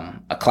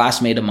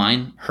classmate of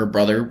mine, her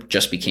brother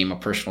just became a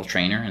personal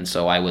trainer, and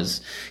so I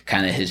was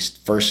kind of his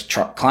first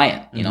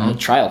client,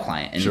 trial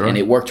client, and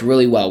it worked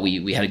really well.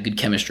 We had a good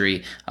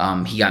chemistry.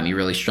 He got me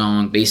really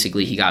strong.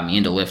 Basically, he got me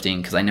into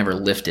lifting because I never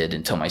lifted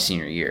until my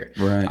senior year.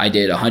 Right. I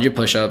did 100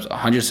 push-ups,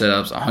 100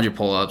 sit-ups, 100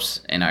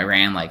 pull-ups, and I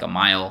ran like a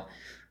mile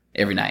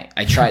every night.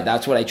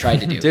 That's what I tried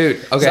to do.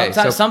 Dude, okay.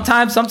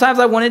 Sometimes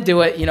I wouldn't do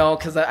it,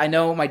 because I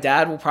know my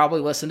dad will probably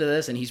listen to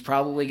this and he's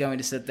probably going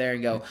to sit there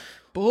and go,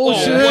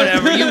 bullshit. Oh,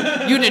 whatever.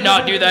 You did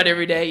not do that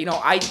every day.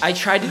 I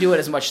tried to do it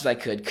as much as I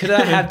could. Could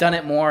I have done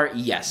it more?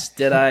 Yes.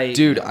 Did I?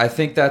 Dude, I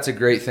think that's a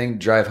great thing to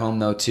drive home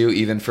though too,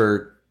 even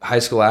for high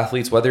school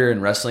athletes, whether you're in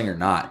wrestling or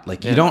not.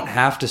 Like you don't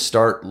have to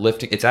start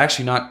lifting. It's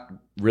actually not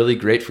really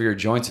great for your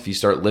joints if you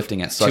start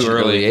lifting at such an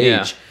early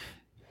age. Yeah.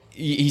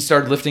 He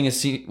started lifting his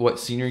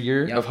senior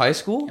year of high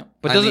school,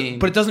 but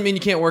it doesn't mean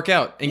you can't work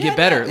out and get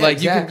better. Like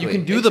exactly. you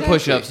can do the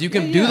push-ups, you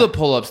can do the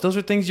pull-ups. Those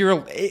are things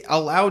you're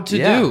allowed to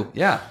do.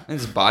 Yeah, and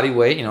it's body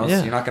weight. So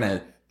you're not going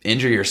to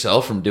injure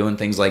yourself from doing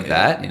things like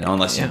that.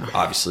 Unless you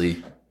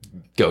obviously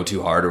go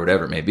too hard or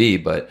whatever it may be.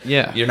 But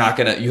you're not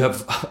gonna. You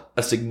have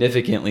a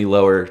significantly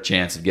lower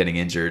chance of getting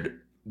injured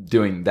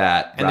doing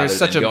that, and there's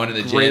such a going to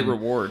the great gym.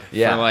 Reward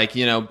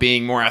for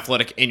being more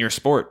athletic in your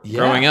sport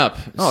growing up.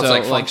 Oh, it's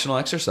like functional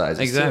exercises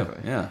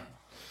exactly too.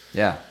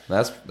 Yeah,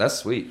 that's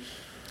sweet.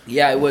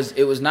 Yeah, it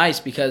was nice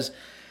because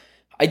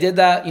I did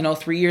that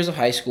 3 years of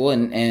high school,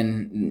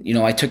 and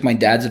I took my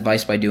dad's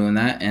advice by doing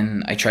that,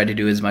 and I tried to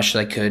do as much as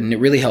I could, and it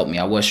really helped me.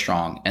 I was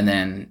strong. And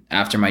then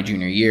after my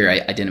junior year,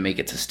 I didn't make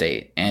it to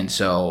state, and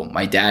so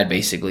my dad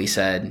basically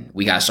said,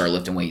 we got to start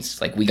lifting weights.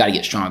 Like, we got to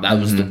get strong. That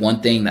was the one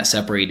thing that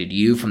separated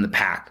you from the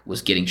pack,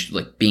 was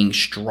being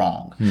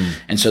strong.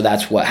 And so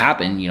that's what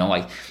happened.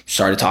 I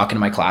started talking to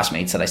my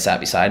classmates that I sat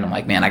beside, and I'm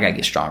like, man, I got to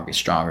get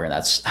stronger. And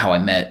that's how I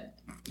met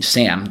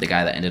Sam, the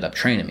guy that ended up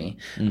training me.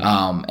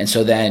 And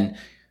so then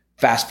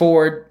Fast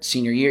forward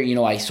senior year,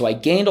 I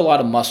gained a lot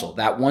of muscle.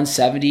 That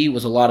 170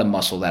 was a lot of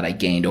muscle that I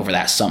gained over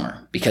that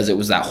summer because it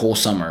was that whole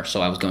summer.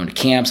 So I was going to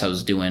camps, I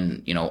was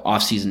doing,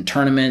 off-season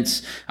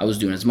tournaments. I was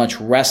doing as much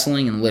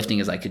wrestling and lifting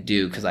as I could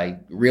do because I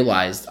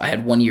realized I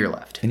had 1 year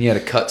left. And you had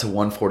to cut to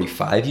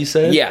 145, you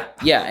said? Yeah.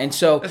 And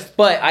so,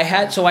 but I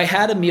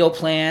had a meal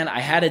plan. I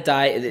had a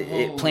diet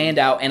it planned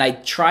out, and I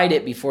tried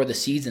it before the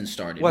season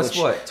started. What's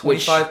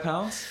 25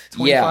 pounds?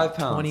 25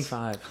 pounds.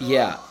 25.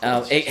 Yeah.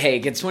 It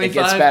gets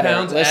 25 better.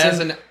 pounds as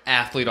an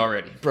athlete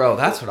already. Bro,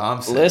 that's what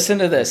I'm saying. Listen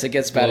to this. It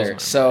gets better.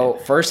 So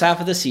first half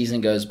of the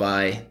season goes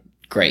by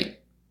great.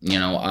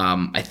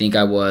 I think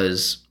I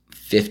was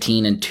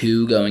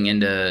 15-2 going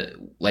into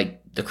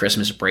like the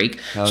Christmas break.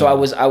 So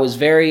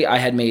I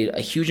had made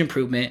a huge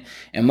improvement,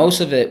 and most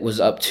of it was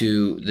up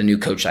to the new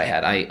coach I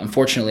had.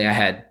 Unfortunately I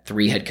had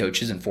 3 head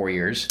coaches in 4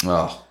 years.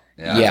 Oh.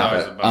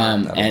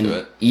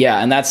 And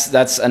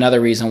that's another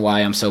reason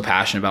why I'm so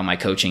passionate about my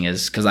coaching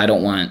is because I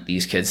don't want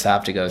these kids to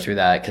have to go through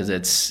that because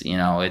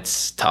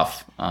it's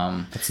tough.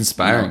 That's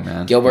inspiring,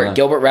 man.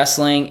 Gilbert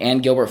wrestling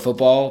and Gilbert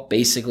football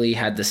basically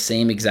had the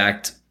same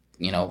exact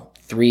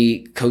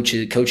 3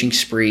 coaching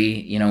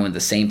spree at the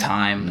same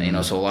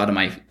time. So a lot of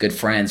my good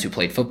friends who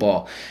played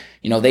football,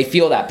 they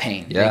feel that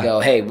pain. Yeah. They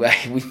go, hey,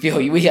 we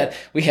feel you.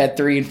 We had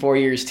 3 and 4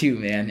 years too,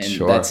 man. And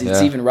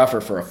it's even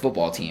rougher for a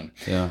football team.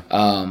 Yeah.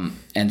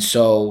 And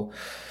so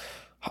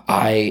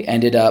I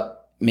ended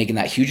up making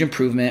that huge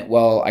improvement.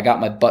 Well, I got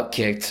my butt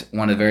kicked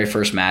one of the very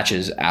first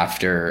matches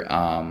after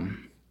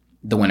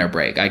the winter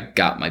break. I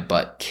got my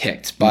butt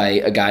kicked by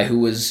a guy who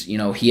was,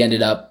 he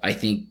ended up, I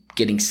think,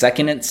 getting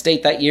second at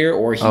state that year,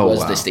 or he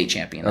was the state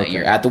champion that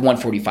year at the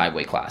 145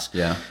 weight class.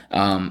 Yeah.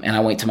 And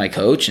I went to my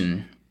coach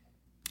and,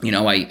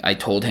 I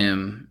told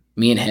him,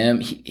 me and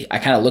him, I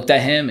kind of looked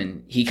at him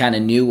and he kind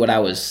of knew what I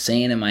was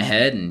saying in my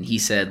head. And he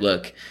said,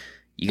 look,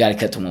 you got to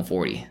cut to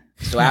 140.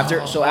 So after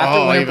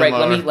winter break,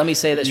 let me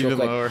say this real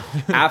quick.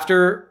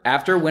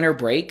 After winter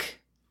break,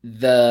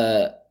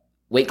 the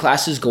weight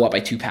classes go up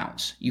by 2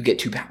 pounds. You get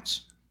 2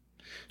 pounds.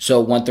 So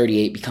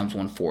 138 becomes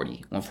 140.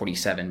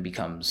 147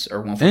 becomes, or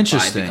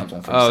 145 becomes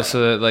 147. Oh,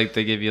 so like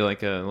they give you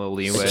like a little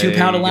leeway. It's a 2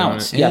 pound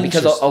allowance. Yeah,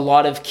 because a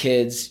lot of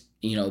kids,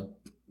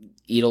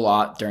 eat a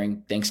lot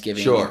during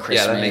Thanksgiving and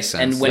Christmas. Yeah, that makes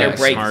sense. And winter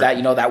break, smart.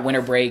 that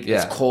winter break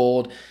is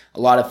cold. A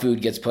lot of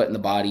food gets put in the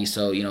body,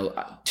 so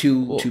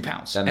 2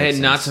 pounds.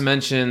 And not to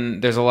mention,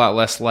 there's a lot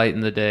less light in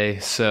the day,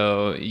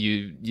 so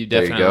you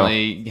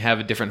definitely have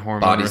a different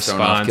hormone Body's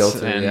response.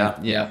 Kilter, and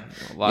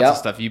lots of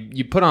stuff.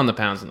 You put on the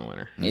pounds in the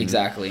winter.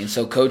 Exactly. And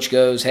so coach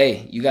goes,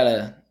 "Hey, you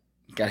gotta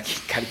go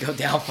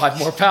down 5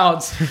 more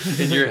pounds."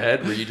 In your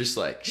head, were you just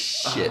like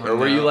shit, or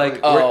were you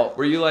like,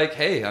 were you like,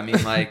 hey, I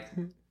mean, like.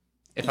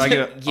 If I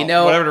get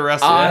whatever to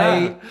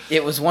wrestle,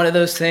 it was one of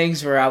those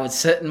things where I would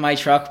sit in my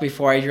truck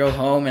before I drove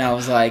home, and I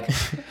was like,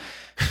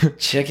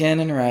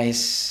 chicken and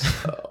rice.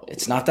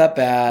 It's not that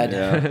bad.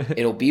 Yeah.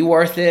 It'll be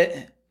worth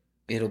it.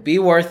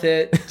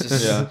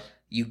 Just,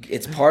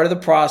 it's part of the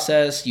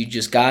process. You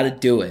just got to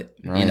do it,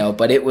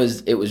 But it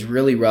was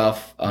really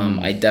rough.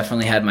 I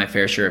definitely had my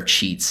fair share of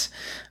cheats.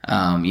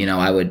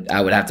 I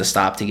would have to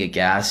stop to get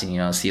gas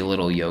and see a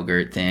little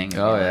yogurt thing.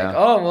 Oh yeah. Like,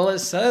 oh well, it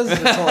says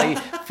it's only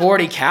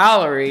 40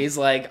 calories.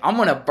 Like I'm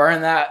gonna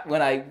burn that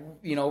when I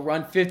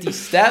run 50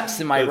 steps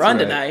in my run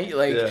tonight.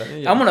 Like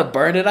I'm gonna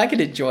burn it. I could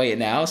enjoy it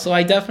now. So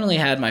I definitely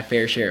had my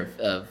fair share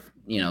of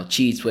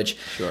cheats, which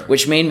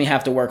made me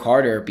have to work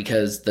harder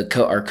because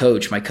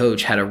my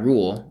coach had a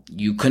rule.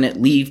 You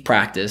couldn't leave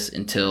practice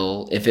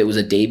until if it was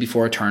a day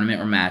before a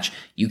tournament or match.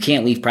 You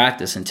can't leave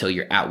practice until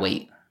you're at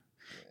weight.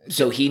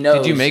 So he knows.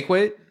 Did you make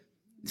weight?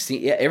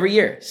 Every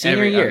year,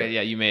 senior year. Okay, yeah,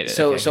 you made it.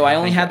 So I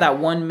only had that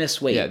one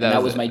missed weight, and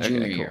that was my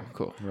junior year.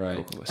 Cool. Right.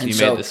 Cool. So you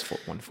made this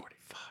 140.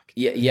 Fuck.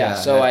 Yeah.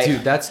 So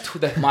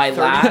that's my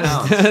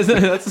last.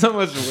 That's so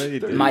much weight.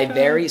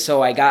 Dude.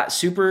 So I got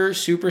super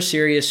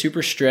serious,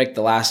 super strict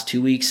the last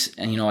 2 weeks,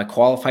 and I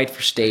qualified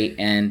for state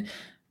and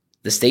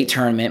the state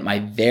tournament. My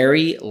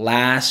very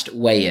last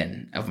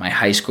weigh-in of my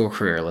high school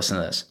career. Listen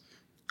to this: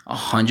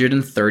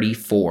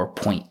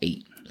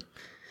 134.8.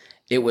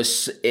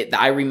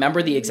 I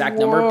remember the exact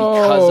number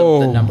because of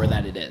the number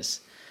that it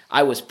is.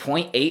 I was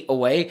 0.8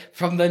 away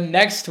from the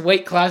next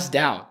weight class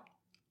down.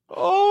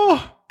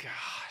 Oh,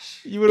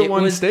 gosh. You would have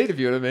won state if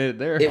you would have made it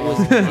there. It was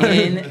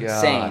insane.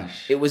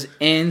 Gosh. It was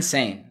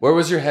insane. Where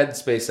was your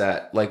headspace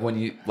at? Like when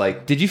you,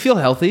 like... Did you feel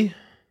healthy?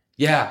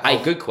 Yeah.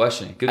 Good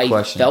question.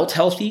 I felt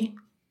healthy.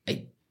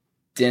 I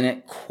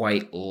didn't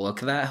quite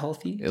look that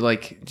healthy.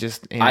 Like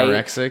just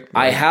anorexic?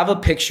 I have a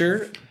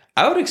picture.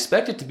 I would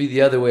expect it to be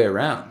the other way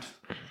around.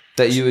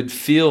 That you would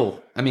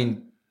feel, I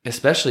mean,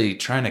 especially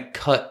trying to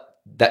cut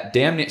that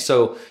damn near.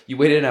 So you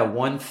weighed in at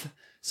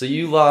so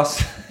you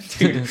lost,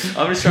 dude,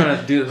 I'm just trying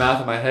to do the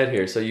math in my head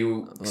here. So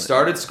you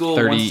started school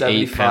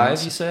 175,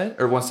 pounds. You said?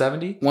 Or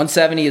 170?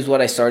 170 is what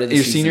I started the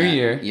season senior at.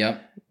 year.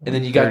 Yep. And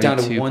then you got down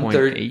to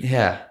 130.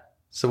 Yeah.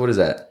 So what is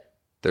that?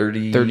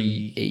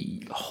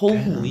 38.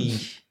 Holy.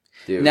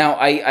 Dude. Now,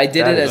 I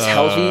did it as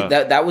healthy.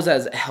 That was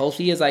as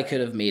healthy as I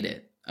could have made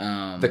it.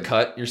 The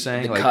cut, you're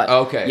saying? The cut.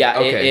 Okay. Yeah.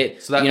 Okay.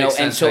 So that makes sense.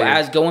 And so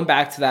as going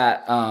back to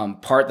that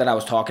part that I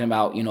was talking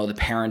about, the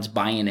parents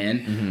buying in,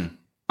 mm-hmm.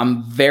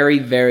 I'm very,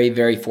 very,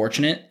 very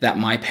fortunate that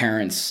my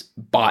parents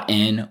bought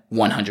in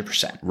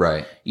 100%.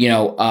 Right.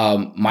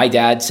 My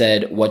dad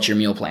said, "What's your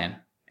meal plan?"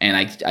 And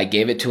I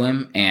gave it to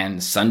him.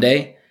 And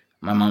Sunday,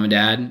 my mom and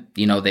dad,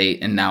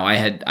 now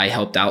I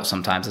helped out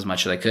sometimes as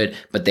much as I could,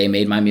 but they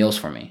made my meals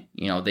for me.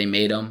 They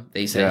made them.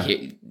 They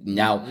said,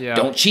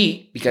 don't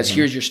cheat because mm-hmm.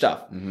 here's your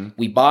stuff. Mm-hmm.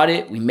 We bought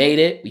it. We made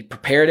it. We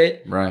prepared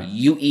it. Right.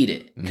 You eat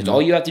it because mm-hmm.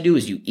 all you have to do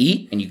is you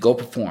eat and you go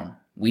perform.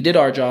 We did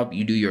our job.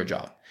 You do your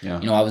job. Yeah.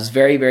 I was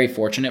very, very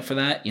fortunate for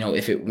that.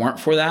 If it weren't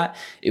for that,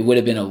 it would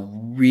have been a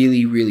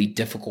really, really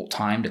difficult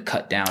time to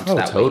cut down to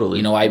that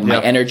totally. weight.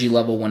 My energy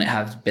level wouldn't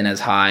have been as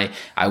high.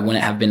 I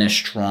wouldn't have been as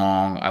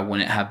strong. I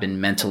wouldn't have been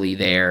mentally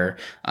there.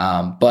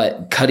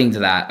 But cutting to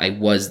that, I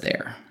was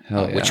there,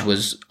 which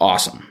was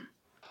awesome.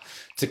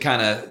 To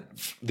kind of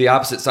the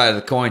opposite side of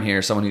the coin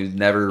here, someone who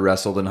never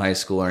wrestled in high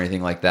school or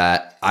anything like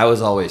that, I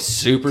was always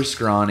super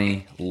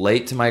scrawny,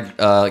 late to my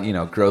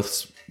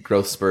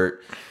growth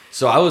spurt.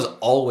 So I was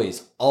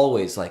always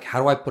like,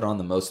 how do I put on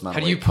the most amount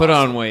of weight? How do you put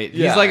on weight?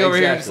 Yeah, he's like over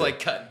here just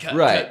like cut.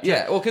 Right. Cut.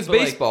 Yeah. Well, because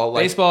baseball,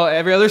 baseball,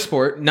 every other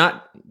sport,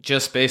 not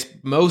just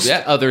most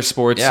other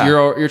sports,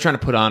 you're trying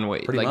to put on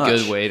weight, pretty like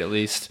much. Good weight at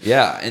least.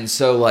 Yeah. And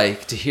so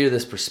to hear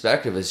this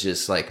perspective is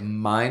just like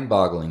mind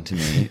boggling to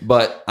me.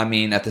 But I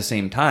mean, at the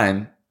same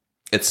time,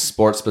 it's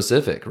sport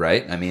specific,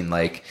 right? I mean,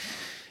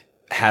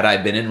 had I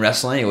been in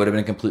wrestling, it would have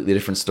been a completely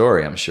different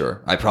story, I'm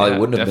sure. I probably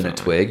wouldn't have been a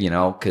twig,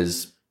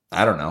 because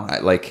I don't know.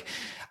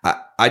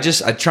 I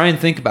try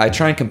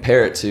and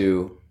compare it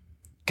to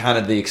kind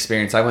of the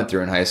experience I went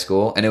through in high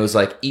school. And it was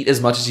like, eat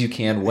as much as you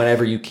can,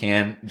 whenever you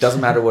can.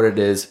 Doesn't matter what it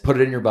is. Put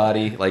it in your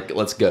body.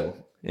 Let's go.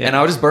 Yeah. And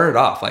I would just burn it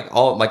off.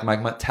 My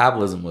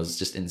metabolism was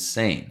just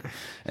insane.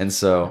 And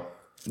so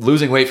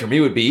losing weight for me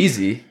would be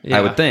easy,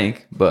 I would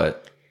think,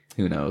 but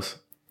who knows?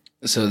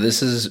 So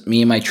this is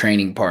me and my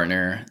training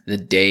partner the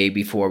day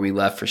before we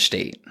left for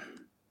state.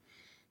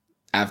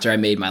 After I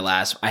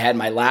had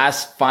my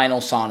last final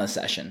sauna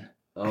session.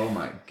 Oh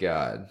my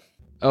God.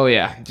 Oh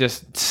yeah.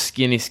 Just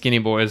skinny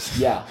boys.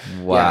 Yeah.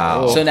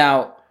 Wow. Yeah. So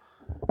now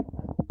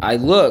I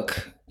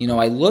look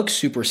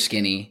super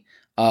skinny,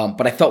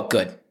 but I felt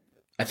good.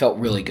 I felt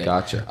really good.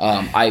 Gotcha.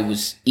 I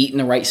was eating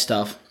the right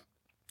stuff.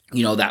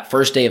 That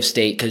first day of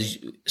state, because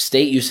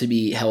state used to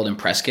be held in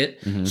Prescott.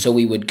 Mm-hmm. So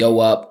we would go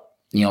up,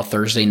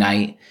 Thursday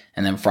night,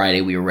 and then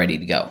Friday we were ready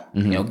to go.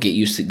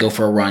 Mm-hmm. Go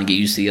for a run, get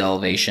used to the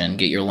elevation,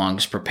 get your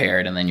lungs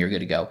prepared, and then you're good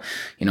to go.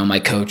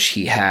 My coach,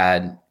 he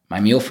had my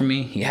meal for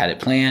me. He had it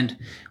planned.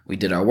 We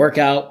did our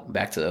workout,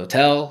 back to the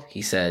hotel.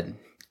 He said,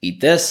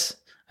 eat this.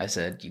 I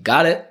said, you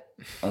got it.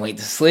 I went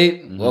to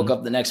sleep, woke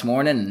up the next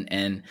morning,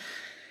 and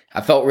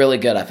I felt really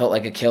good. I felt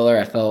like a killer.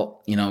 I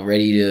felt,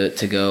 ready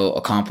to go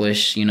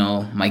accomplish,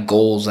 my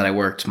goals that I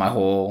worked my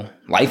whole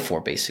life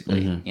for,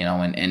 basically,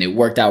 and it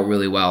worked out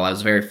really well. I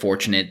was very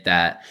fortunate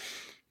that,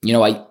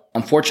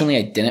 unfortunately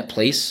I didn't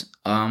place,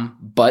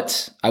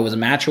 but I was a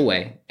match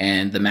away,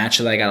 and the match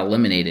that I got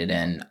eliminated,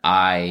 and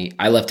I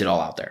left it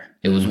all out there.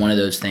 It was one of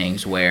those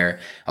things where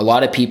a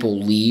lot of people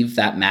leave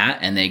that mat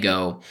and they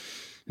go,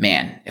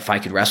 man, if I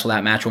could wrestle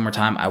that match one more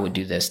time, I would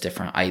do this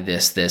different.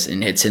 This,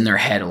 and it's in their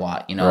head a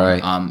lot,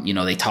 Right.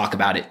 They talk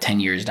about it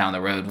 10 years down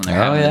the road when they're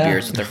having the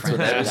beers with their friends.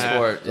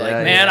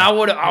 Man, I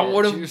would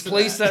have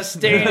placed that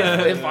state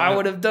if I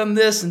would have done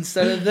this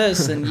instead of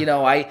this. And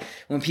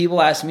when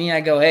people ask me,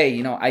 I go,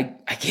 hey,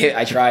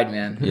 I tried,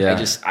 man.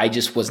 Yeah. I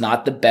just was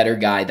not the better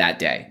guy that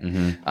day.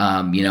 Mm-hmm.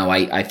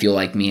 I feel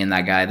like me and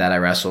that guy that I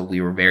wrestled, we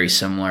were very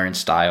similar in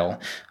style.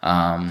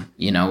 And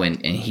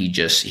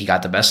he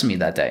got the best of me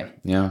that day.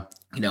 Yeah.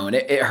 And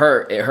it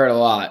hurt. It hurt a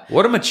lot.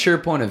 What a mature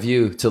point of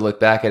view to look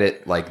back at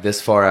it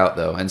this far out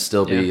though, and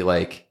still be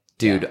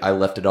dude, I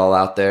left it all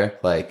out there.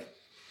 That's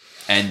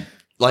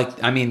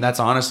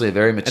honestly a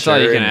very mature. That's all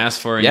you can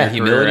ask for in your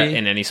humility career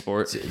in any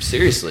sport.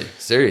 Seriously.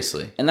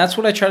 And that's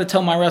what I try to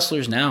tell my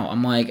wrestlers now.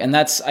 I'm like,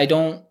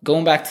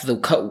 going back to the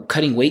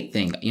cutting weight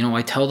thing,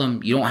 I tell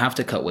them you don't have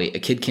to cut weight. A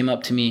kid came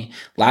up to me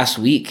last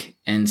week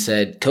and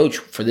said, Coach,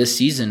 for this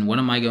season, what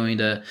am I going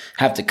to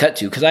have to cut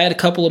to? Because I had a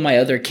couple of my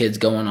other kids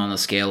going on the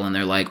scale, and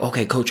they're like,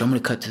 okay, Coach, I'm going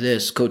to cut to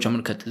this. Coach, I'm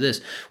going to cut to this.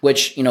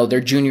 Which,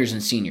 they're juniors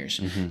and seniors.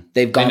 Mm-hmm.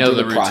 They've gone through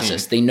the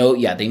process. They know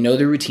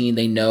the routine.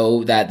 They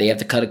know that they have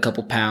to cut a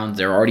couple pounds.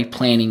 They're already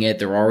planning it.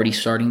 They're already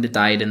starting to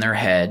diet in their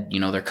head.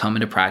 They're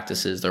coming to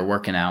practices. They're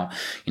working out.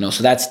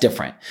 So that's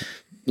different.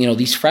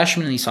 These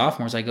freshmen and these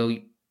sophomores, I go,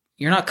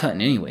 you're not cutting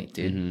any weight,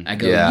 dude.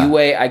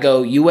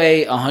 Mm-hmm. You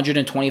weigh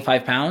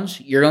 125 pounds.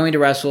 You're going to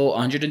wrestle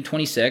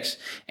 126.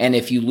 And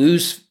if you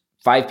lose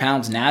 5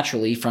 pounds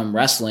naturally from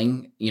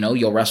wrestling,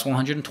 you'll wrestle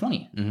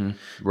 120.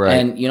 Mm-hmm. Right.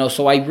 And,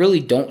 so I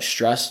really don't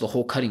stress the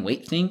whole cutting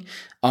weight thing.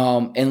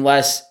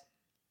 Unless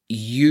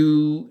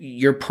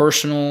your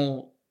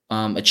personal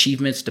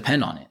achievements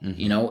depend on it.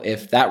 You know,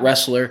 if that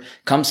wrestler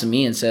comes to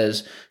me and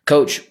says,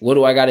 Coach, what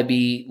do I got to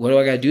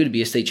do to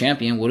be a state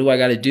champion? What do I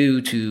got to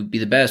do to be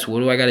the best?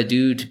 What do I got to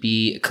do to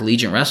be a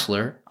collegiate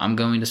wrestler? I'm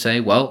going to say,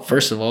 well,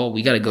 first of all,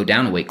 we got to go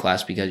down a weight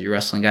class because your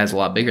wrestling guy is a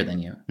lot bigger than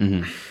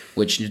you,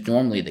 which is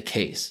normally the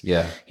case.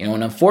 Yeah. You know,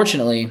 and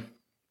unfortunately,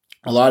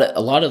 a lot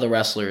of the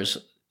wrestlers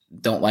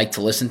don't like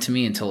to listen to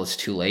me until it's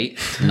too late.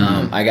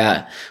 I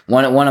got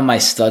one of my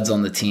studs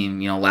on the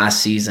team, you know,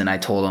 last season, I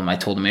told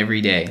him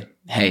every day,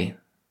 hey,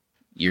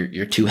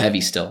 you're too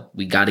heavy still.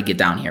 We got to get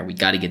down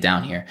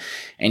here.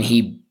 And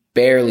he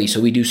barely,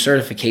 so we do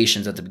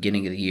certifications at the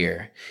beginning of the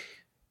year.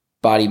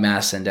 Body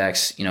mass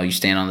index, you know, you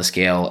stand on the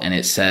scale and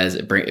it says,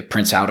 it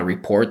prints out a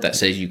report that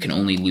says you can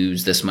only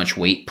lose this much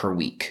weight per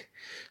week.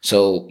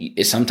 So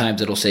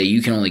sometimes it'll say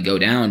you can only go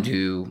down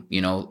to,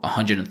 you know,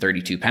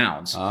 132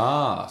 pounds.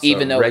 So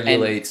even though it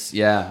regulates.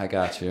 I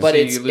got you. But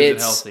so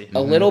it's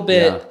a little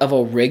bit of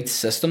a rigged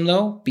system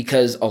though,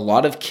 because a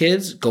lot of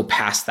kids go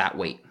past that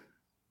weight.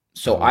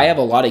 So I have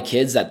a lot of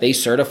kids that they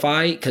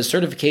certify, because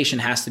certification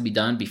has to be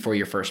done before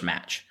your first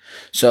match.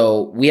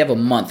 So we have a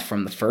month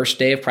from the first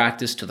day of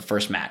practice to the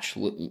first match.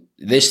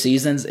 This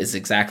season's is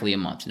exactly a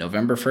month,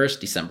 November 1st,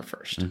 December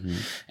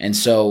 1st. And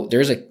so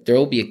there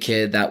will be a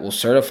kid that will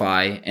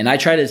certify, and I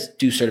try to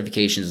do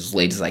certifications as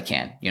late as I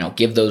can, you know,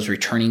 give those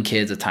returning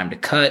kids a time to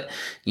cut,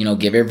 you know,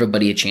 give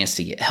everybody a chance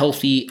to get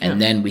healthy,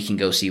 and then we can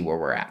go see where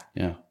we're at.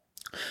 Yeah.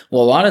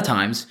 Well, a lot of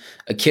times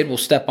a kid will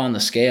step on the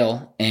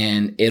scale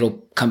and it'll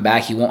come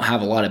back. He won't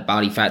have a lot of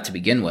body fat to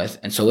begin with.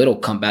 And so it'll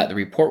come back. The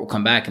report will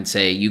come back and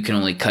say, you can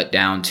only cut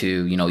down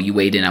to, you know, you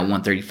weighed in at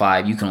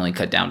 135. You can only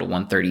cut down to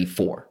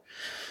 134.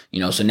 You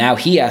know, so now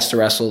he has to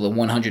wrestle the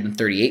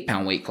 138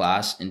 pound weight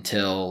class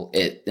until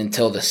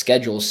the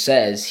schedule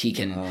says he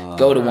can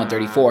go to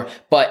 134.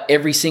 But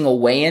every single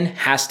weigh-in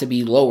has to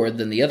be lower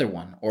than the other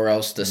one, or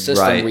else the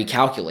system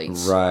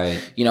recalculates.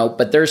 Right. You know,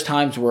 but there's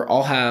times where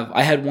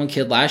I had one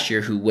kid last year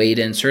who weighed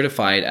in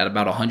certified at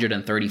about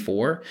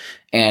 134.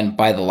 And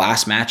by the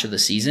last match of the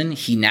season,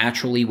 he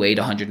naturally weighed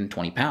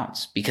 120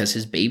 pounds because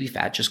his baby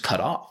fat just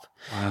cut off.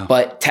 Wow.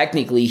 But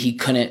technically he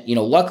couldn't, you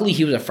know, luckily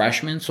he was a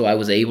freshman, so I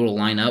was able to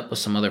line up with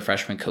some other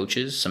freshman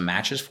coaches, some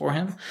matches for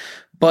him.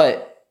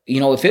 But, you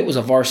know, if it was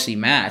a varsity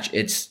match,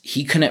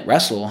 he couldn't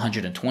wrestle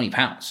 120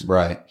 pounds.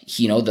 Right.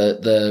 You know,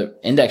 the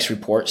index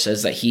report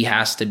says that he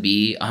has to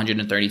be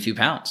 132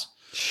 pounds.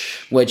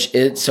 So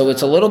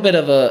it's a little bit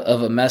of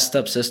a messed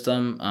up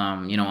system.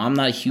 You know, I'm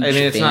not a huge fan of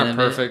it. It's not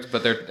perfect,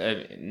 but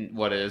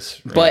what is?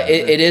 Right? But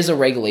it is a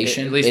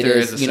regulation. At least there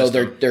is a system. You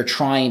know, they're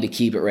trying to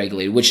keep it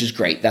regulated, which is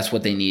great. That's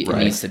what they need.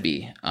 Right. It needs to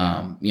be.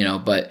 You know,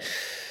 but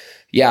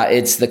yeah,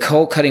 it's the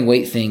cutting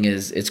weight thing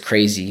it's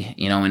crazy,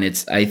 you know,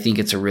 and I think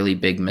it's a really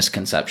big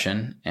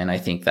misconception. And I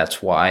think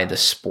that's why the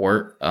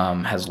sport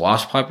has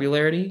lost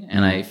popularity.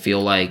 And I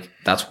feel like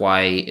that's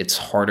why it's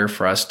harder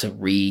for us to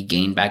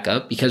regain back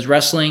up, because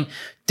wrestling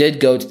did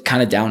go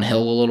kind of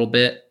downhill a little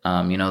bit.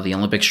 You know, the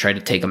Olympics tried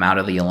to take them out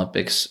of the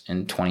Olympics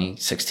in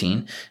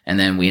 2016, and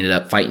then we ended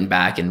up fighting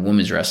back, and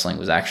women's wrestling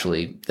was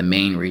actually the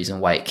main reason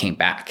why it came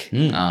back.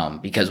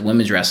 Because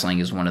women's wrestling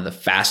is one of the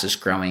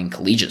fastest growing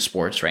collegiate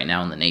sports right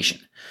now in the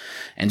nation.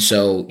 And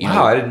so, you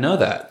know, I didn't know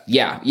that.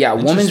 Yeah.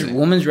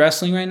 Women's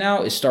wrestling right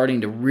now is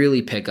starting to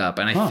really pick up.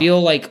 And I feel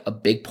like a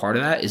big part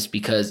of that is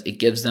because it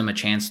gives them a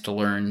chance to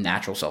learn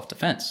natural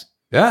self-defense.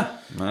 Yeah.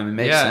 I mean, it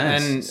makes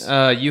sense.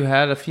 And you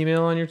had a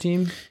female on your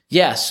team?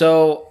 Yeah.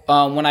 So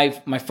when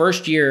my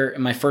first year,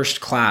 in my first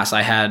class,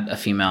 I had a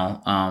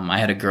female. I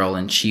had a girl,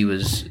 and she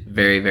was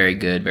very, very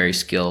good, very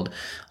skilled.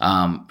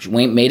 She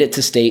made it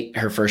to state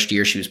her first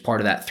year. She was part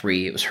of that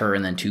 3. It was her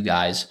and then 2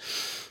 guys.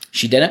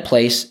 She didn't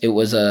place. It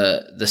was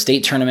the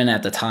state tournament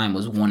at the time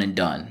was one and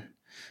done.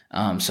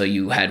 So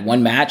you had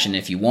one match, and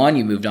if you won,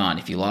 you moved on.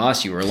 If you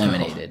lost, you were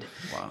eliminated.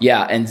 Wow.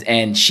 Yeah,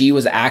 and she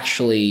was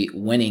actually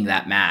winning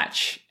that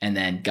match, and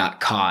then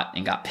got caught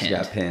and got pinned. She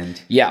got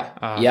pinned.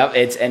 Yeah, yep.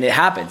 It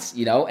happens,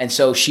 you know. And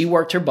so she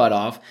worked her butt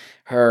off.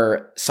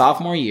 Her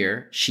sophomore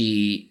year,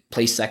 she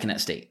placed second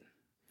at state.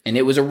 And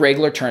it was a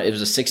regular turn. It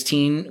was a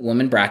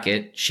 16-woman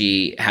bracket.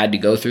 She had to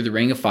go through the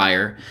ring of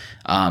fire.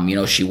 You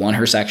know, she won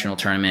her sectional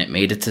tournament,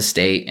 made it to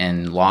state,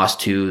 and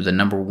lost to the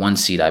number 1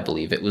 seed, I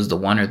believe. It was the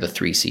 1 or the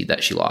 3 seed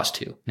that she lost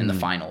to in the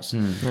finals.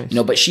 Nice. You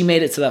know, but she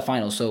made it to that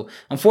final. So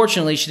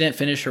unfortunately, she didn't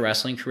finish her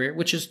wrestling career,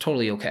 which is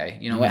totally okay.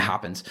 You know, it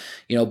happens.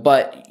 You know,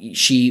 but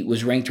she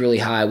was ranked really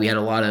high. We had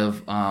a lot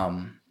of.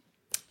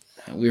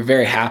 We were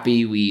very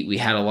happy. We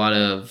had a lot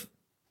of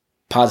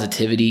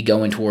positivity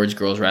going towards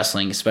girls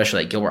wrestling,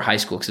 especially at Gilbert High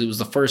School, because it was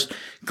the first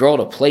girl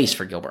to place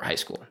for Gilbert High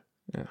School.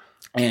 Yeah.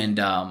 And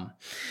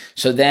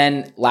so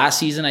then last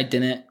season, I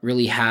didn't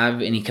really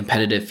have any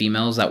competitive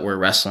females that were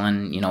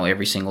wrestling, you know,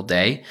 every single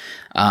day.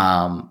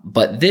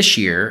 But this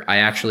year, I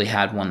actually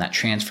had one that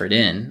transferred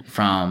in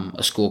from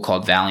a school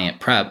called Valiant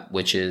Prep,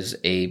 which is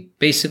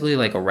basically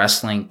like a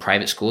wrestling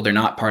private school. They're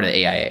not part of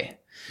AIA.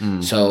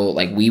 So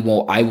like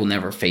I will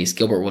never face,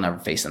 Gilbert will never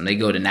face them. They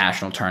go to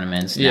national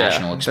tournaments,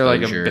 national exposure.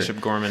 They're like a Bishop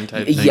Gorman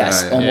type thing.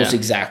 Yes, almost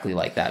exactly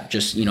like that.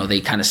 Just,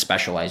 they kind of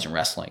specialize in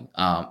wrestling.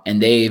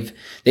 And they've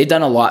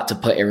done a lot to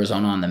put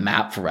Arizona on the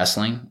map for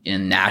wrestling.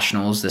 In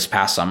nationals this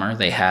past summer,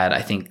 they had,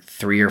 I think,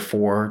 3 or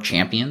 4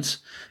 champions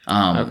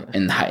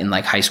in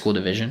like high school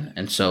division.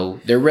 And so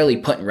they're really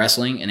putting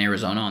wrestling in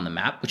Arizona on the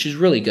map, which is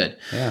really good.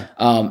 Yeah.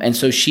 And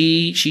so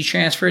she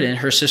transferred in.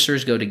 Her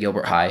sisters go to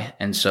Gilbert High.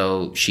 And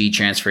so she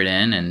transferred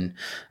in, and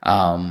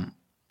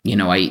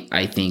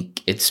I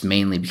think it's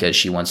mainly because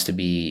she wants to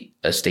be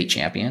a state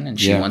champion and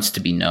she wants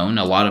to be known.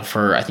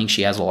 I think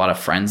she has a lot of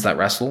friends that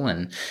wrestle,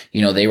 and,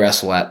 they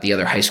wrestle at the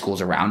other high schools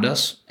around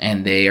us,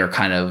 and they are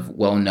kind of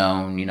well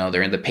known.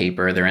 They're in the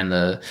paper, they're in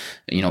the,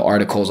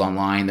 articles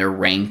online, they're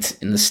ranked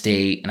in the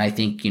state. And I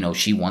think,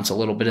 she wants a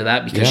little bit of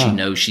that because she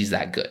knows she's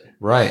that good.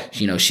 Right.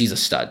 She's a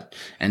stud.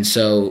 And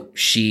so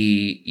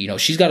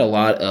she's got a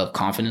lot of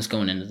confidence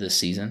going into this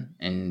season,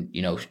 and,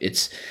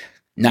 it's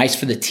nice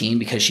for the team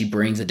because she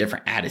brings a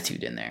different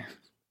attitude in there.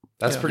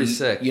 That's pretty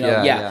sick.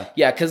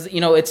 Because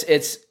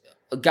it's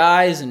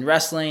guys and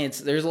wrestling.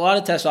 There's a lot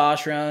of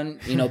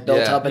testosterone,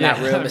 built up in that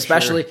room.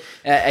 Especially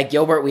at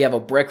Gilbert, we have a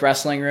brick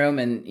wrestling room,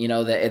 and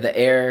the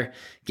air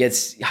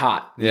gets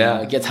hot.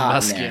 It gets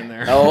hot in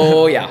there.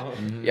 Oh yeah,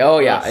 oh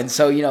yeah. And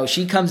so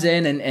she comes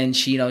in and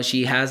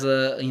she has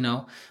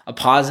a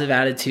positive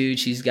attitude.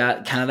 She's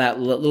got kind of that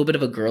little bit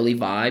of a girly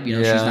vibe.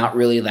 She's not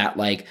really that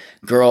like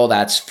girl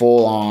that's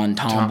full on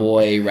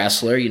tomboy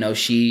wrestler.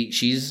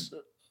 She's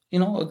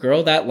a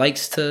girl that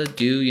likes to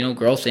do,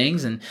 girl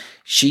things, and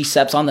she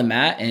steps on the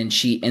mat and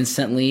she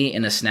instantly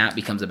in a snap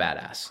becomes a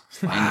badass.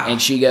 Wow.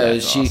 And she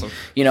goes, awesome.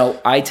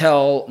 I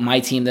tell my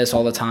team this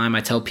all the time.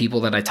 I tell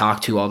people that I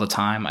talk to all the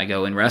time. I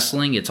go, in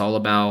wrestling, it's all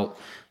about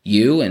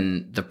you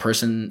and the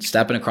person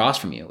stepping across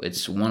from you.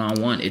 It's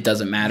one-on-one. It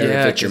doesn't matter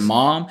if it's your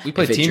mom. We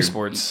play team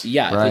sports.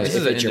 Yeah. Right.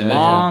 If it's your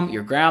mom,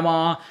 your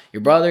grandma,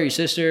 your brother, your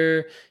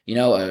sister,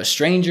 a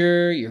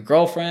stranger, your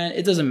girlfriend,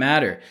 it doesn't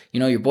matter.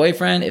 Your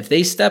boyfriend, if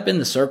they step in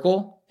the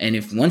circle, and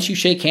if once you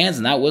shake hands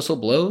and that whistle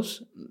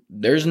blows,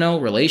 there's no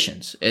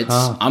relations. It's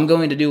I'm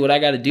going to do what I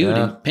got to do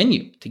to pin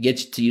you, to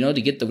get you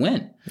to get the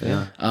win.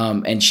 Yeah.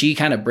 And she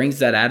kind of brings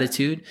that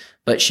attitude,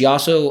 but she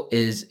also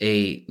is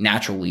a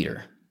natural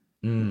leader.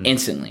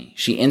 Instantly.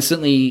 She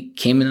instantly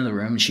came into the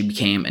room and she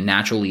became a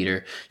natural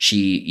leader.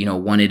 She,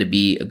 wanted to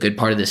be a good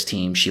part of this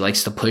team. She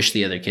likes to push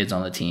the other kids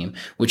on the team,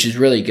 which is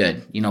really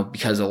good,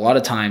 because a lot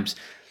of times,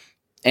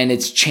 and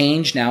it's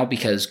changed now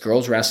because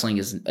girls wrestling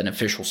is an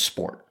official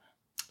sport.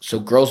 So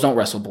girls don't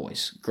wrestle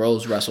boys.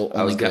 Girls wrestle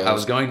only girls. I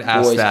was going to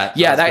ask that.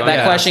 Yeah,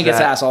 that question gets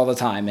asked all the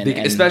time. And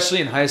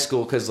especially in high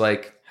school, because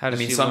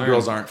some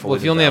girls aren't fully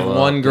if you only have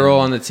one girl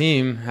on the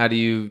team, how do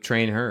you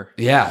train her?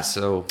 Yeah,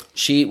 so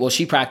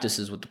she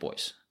practices with the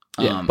boys.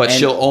 Yeah, but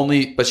she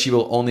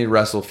will only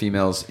wrestle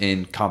females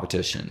in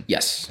competition.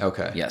 Yes.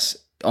 Okay. Yes.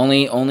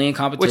 Only in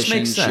competition. Which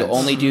makes sense. She'll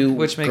only do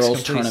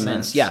girls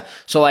tournaments. Sense. Yeah.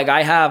 So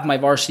I have my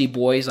varsity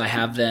boys. I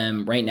have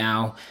them right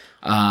now.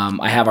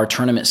 I have our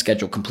tournament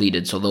schedule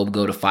completed, so they'll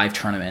go to 5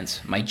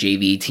 tournaments. My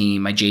JV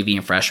team, my JV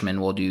and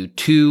freshmen will do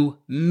 2,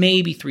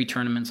 maybe 3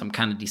 tournaments. I'm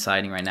kind of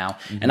deciding right now.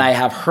 Mm-hmm. And I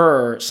have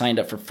her signed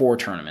up for 4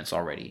 tournaments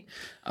already.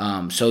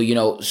 So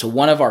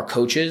one of our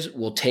coaches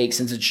will take,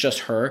 since it's just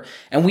her,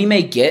 and we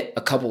may get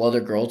a couple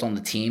other girls on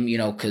the team,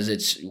 because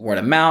it's word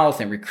of mouth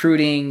and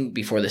recruiting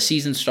before the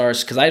season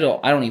starts. Because I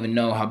don't even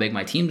know how big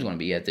my team's going to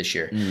be yet this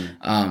year.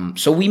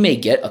 So we may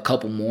get a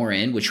couple more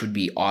in, which would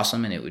be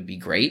awesome and it would be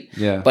great.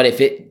 Yeah. But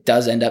if it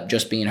does end up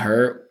just being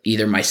her,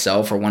 either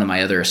myself or one of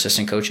my other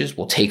assistant coaches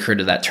will take her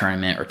to that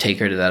tournament or take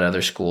her to that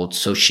other school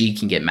so she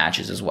can get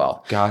matches as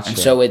well. Gotcha. And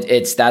so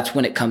that's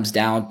when it comes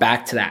down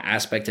back to that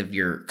aspect of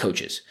your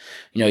coaches.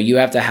 You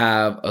have to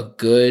have a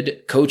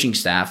good coaching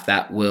staff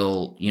that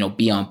will,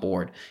 be on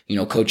board.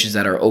 Coaches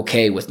that are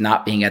okay with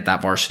not being at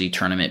that varsity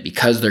tournament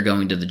because they're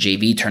going to the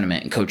JV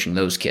tournament and coaching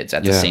those kids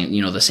at the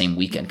same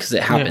weekend, because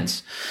it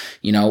happens.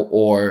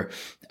 Or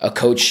a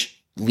coach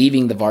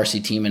leaving the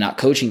varsity team and not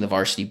coaching the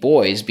varsity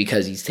boys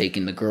because he's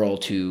taking the girl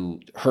to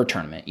her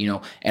tournament,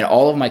 and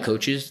all of my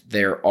coaches,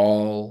 they're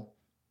all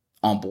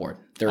on board.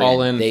 They're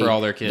all in for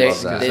all their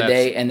kids.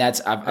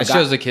 It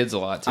shows the kids a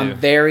lot too. I'm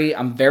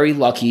very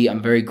lucky.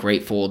 I'm very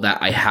grateful that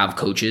I have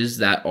coaches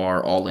that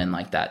are all in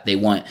like that. They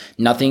want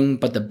nothing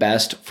but the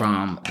best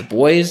from the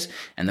boys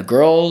and the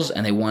girls,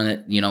 and they want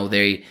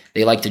it.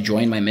 They like to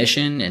join my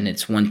mission, and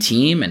it's one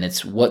team, and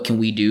it's what can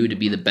we do to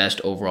be the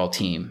best overall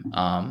team.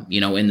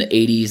 In the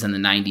 80s and the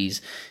 90s.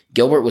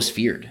 Gilbert was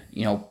feared.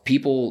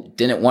 People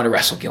didn't want to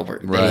wrestle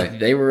Gilbert. Right.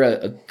 They were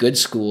a good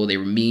school. They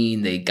were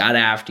mean. They got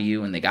after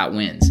you, and they got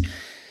wins.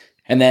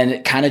 And then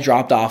it kind of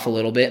dropped off a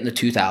little bit in the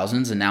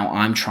 2000s, and now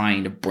I'm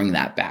trying to bring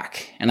that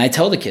back. And I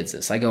tell the kids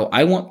this. I go,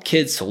 I want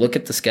kids to look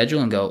at the schedule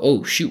and go,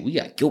 oh, shoot, we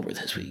got Gilbert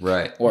this week.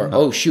 Right. Or,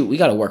 oh, shoot, we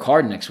got to work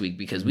hard next week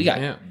because we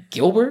got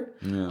Gilbert.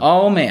 Yeah.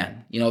 Oh,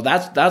 man.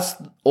 That's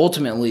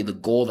ultimately the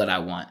goal that I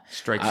want.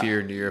 Strike fear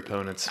into your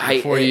opponents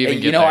before you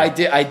even get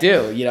there. I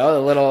do. A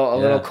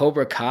little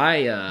Cobra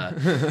Kai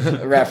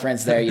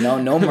reference there.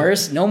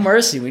 No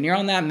mercy when you're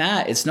on that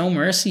mat. It's no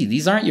mercy.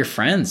 These aren't your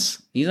friends.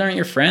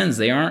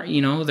 They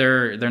aren't.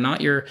 They're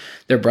not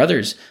they're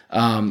brothers.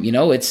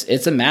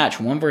 It's a match,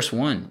 1 versus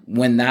 1.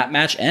 When that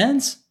match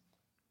ends,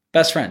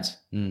 best friends.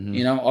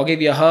 Mm-hmm. I'll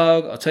give you a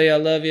hug. I'll tell you I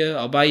love you.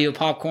 I'll buy you a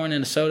popcorn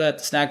and a soda at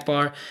the snack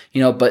bar.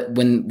 But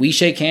when we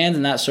shake hands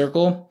in that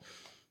circle,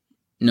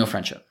 no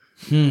friendship.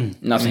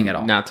 Nothing at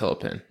all. Not till a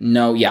pin.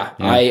 No, yeah.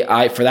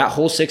 I for that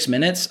whole 6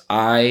 minutes,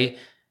 I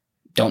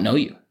don't know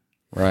you.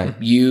 Right.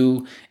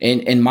 You,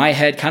 in my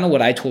head, kind of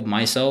what I told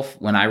myself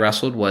when I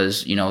wrestled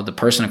was, the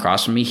person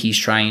across from me, he's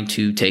trying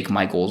to take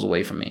my goals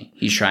away from me.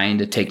 He's trying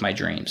to take my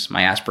dreams,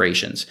 my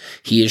aspirations.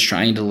 He is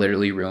trying to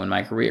literally ruin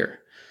my career.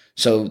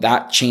 So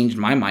that changed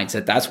my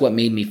mindset. That's what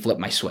made me flip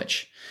my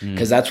switch.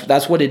 Because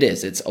that's what it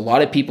is. It's a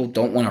lot of people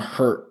don't want to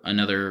hurt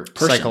another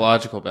person.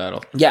 Psychological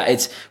battle. Yeah,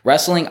 it's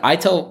wrestling. I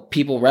tell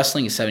people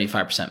wrestling is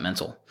 75%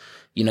 mental.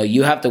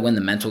 You have to win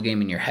the mental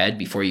game in your head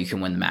before you can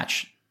win the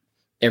match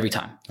every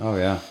time. Oh,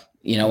 yeah.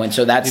 And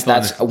so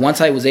that's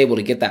once I was able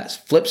to get that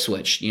flip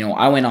switch,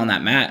 I went on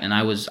that mat and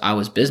I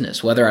was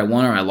business. Whether I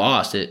won or I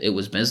lost, it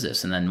was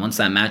business. And then once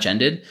that match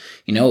ended,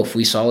 if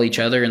we saw each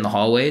other in the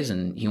hallways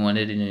and he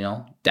wanted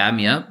to, dab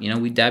me up,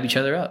 we'd dab each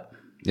other up.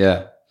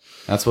 Yeah.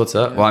 That's what's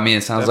up. Yeah, well,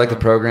 it sounds like the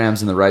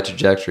program's in the right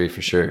trajectory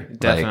for sure.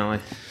 Definitely.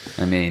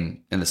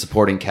 And the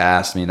supporting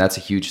cast, that's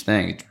a huge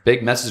thing.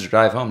 Big message to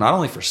drive home, not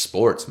only for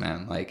sports,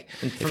 man.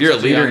 If you're a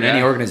leader in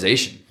any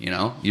organization,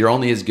 you're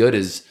only as good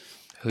as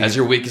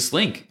your weakest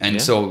link. And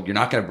so you're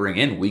not going to bring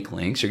in weak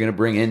links. You're going to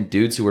bring in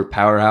dudes who are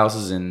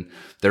powerhouses in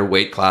their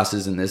weight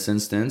classes in this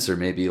instance, or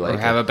maybe or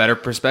have a better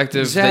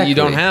perspective that you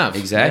don't have.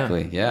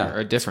 Exactly. Yeah. Or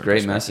a different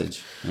great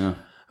message. Yeah.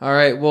 All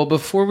right. Well,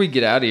 before we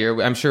get out of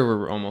here, I'm sure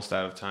we're almost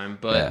out of time,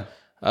 but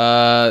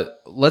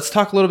let's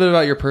talk a little bit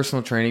about your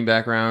personal training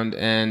background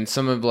and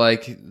some of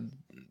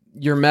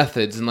your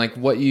methods and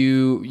what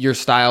your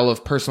style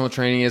of personal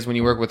training is when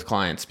you work with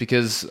clients,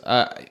 because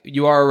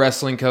you are a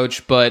wrestling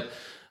coach, but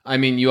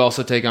you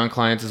also take on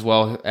clients as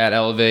well at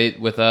Elevate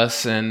with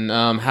us. And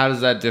how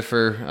does that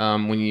differ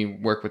when you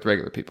work with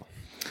regular people?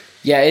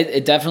 Yeah,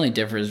 it definitely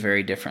differs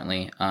very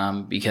differently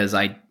because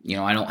I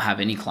don't have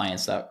any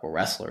clients that were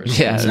wrestlers.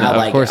 Yeah, it's not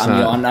of course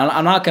not.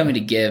 I'm not going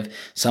to give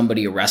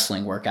somebody a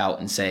wrestling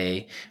workout and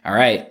say, all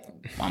right,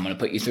 I'm going to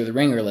put you through the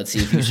ringer. Let's see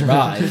if you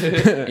survive.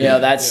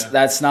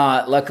 That's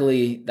not,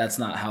 luckily, that's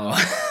not how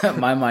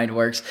my mind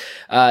works.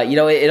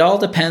 It all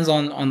depends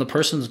on the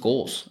person's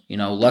goals.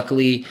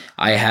 Luckily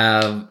I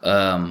have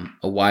a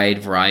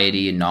wide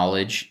variety and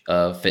knowledge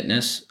of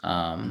fitness.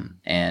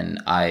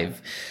 And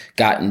I've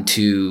gotten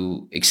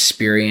to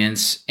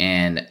experience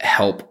and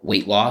help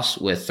weight loss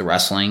with the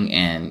wrestling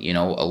and,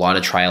 a lot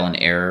of trial and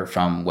error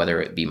from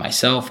whether it be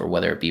myself or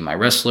whether it be my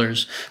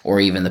wrestlers or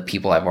even the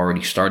people I've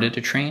already started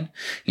to train.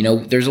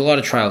 There's a lot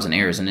of trials and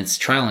errors, and it's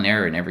trial and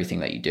error in everything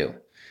that you do.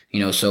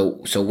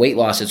 So weight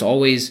loss, it's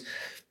always,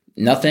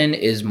 nothing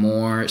is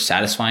more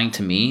satisfying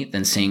to me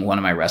than seeing one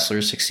of my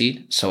wrestlers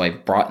succeed. So I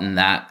brought in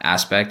that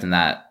aspect and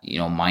that,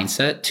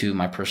 mindset to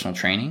my personal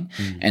training.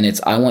 And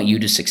I want you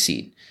to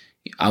succeed.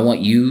 I want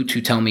you to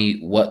tell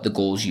me what the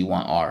goals you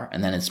want are.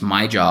 And then it's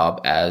my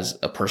job as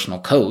a personal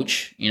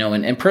coach,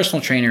 and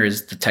personal trainer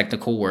is the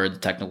technical word, the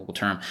technical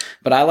term,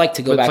 but I like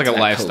to go back to that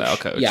lifestyle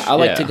coach. Yeah. I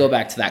like to go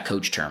back to that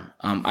coach term.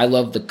 I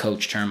love the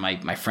coach term.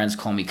 My friends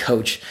call me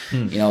coach.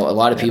 A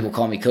lot of people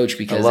call me coach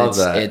because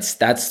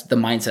that's the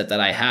mindset that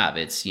I have.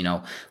 It's,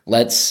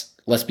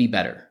 let's be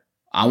better.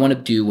 I want to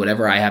do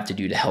whatever I have to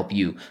do to help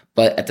you.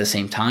 But at the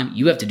same time,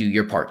 you have to do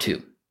your part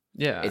too.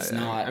 Yeah, it's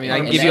not. I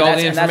can give you all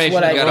the information,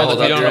 but if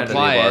you don't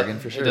apply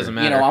it, sure. It doesn't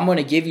matter. I'm going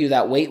to give you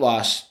that weight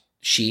loss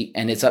sheet,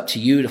 and it's up to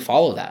you to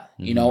follow that.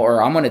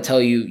 Or I'm going to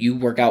tell you, you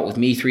work out with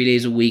me 3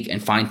 days a week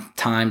and find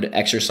time to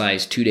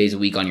exercise 2 days a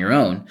week on your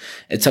own.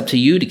 It's up to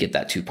you to get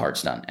that 2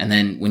 parts done. And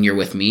then when you're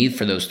with me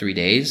for those 3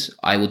 days,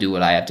 I will do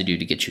what I have to do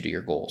to get you to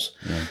your goals.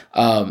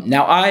 Yeah.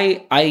 Now,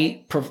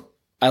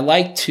 I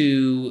like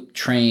to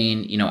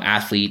train,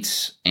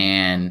 athletes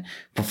and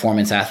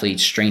performance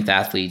athletes, strength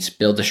athletes,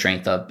 build the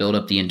strength up, build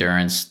up the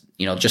endurance,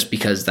 just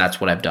because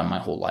that's what I've done my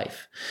whole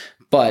life.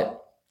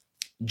 But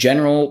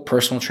general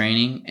personal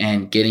training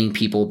and getting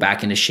people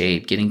back into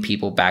shape, getting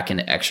people back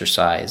into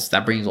exercise,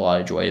 that brings a lot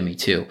of joy to me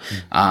too,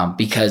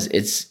 because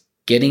it's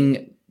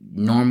getting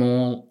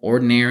normal,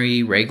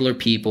 ordinary, regular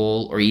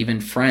people or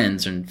even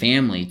friends and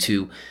family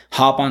to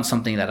hop on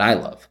something that I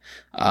love.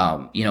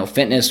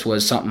 Fitness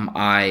was something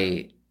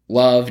I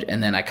loved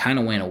and then I kind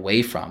of went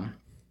away from.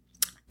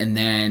 And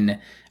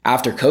then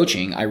after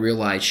coaching, I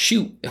realized,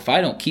 shoot, if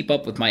I don't keep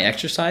up with my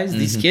exercise,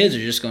 these kids are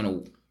just going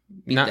to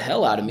beat the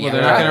hell out of me. Well,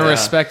 they're not going to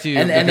respect you.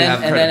 And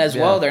then as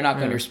well, they're not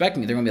going to respect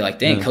me. They're going to be like,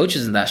 dang, coach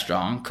isn't that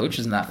strong. Coach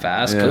isn't that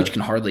fast. Coach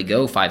can hardly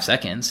go 5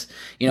 seconds.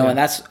 And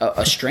that's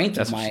a strength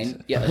of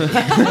mine. Yeah.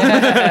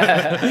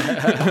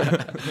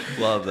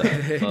 Love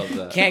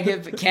that.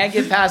 Can't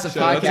get past a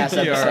podcast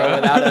episode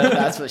without a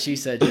 "that's what she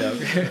said" joke.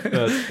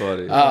 That's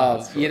funny.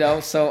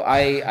 So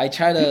I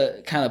try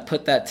to kind of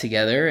put that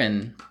together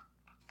and,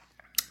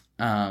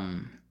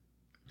 we'll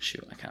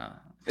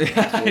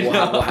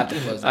have to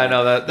close that. I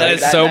know that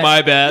is so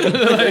my bad.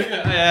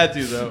 I had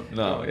to though.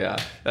 No, yeah,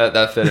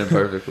 that fit in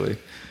perfectly.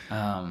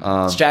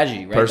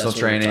 Strategy, right? Personal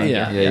training,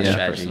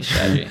 strategy.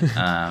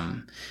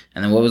 And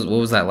then what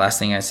was that last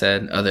thing I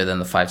said other than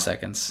the 5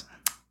 seconds?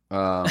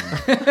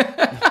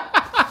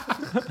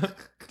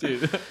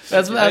 Dude,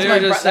 that's my.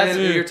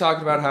 You're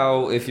talking about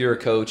how if you're a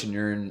coach and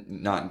you're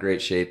not in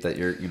great shape, that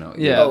you're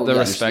the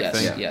respect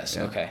thing. Yes.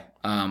 Okay.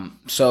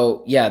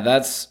 So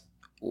that's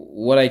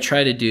what I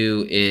try to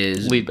do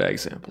is lead by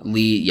example.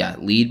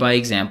 Lead by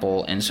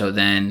example. And so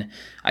then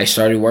I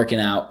started working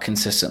out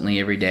consistently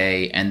every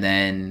day, and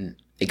then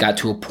it got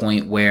to a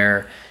point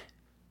where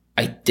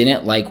I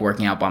didn't like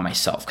working out by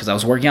myself, because I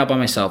was working out by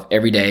myself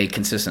every day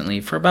consistently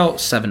for about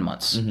 7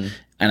 months. Mm-hmm.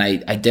 And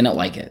I didn't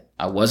like it.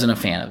 I wasn't a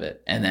fan of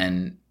it. And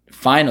then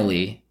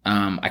finally,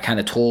 I kind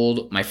of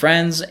told my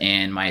friends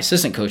and my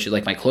assistant coaches,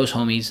 like my close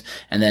homies,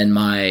 and then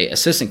my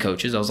assistant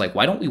coaches, I was like,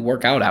 why don't we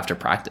work out after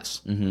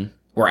practice? Mm-hmm.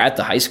 We're at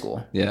the high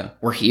school. Yeah.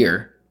 We're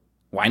here.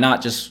 Why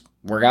not just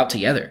work out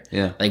together?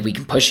 Yeah. Like, we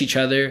can push each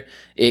other.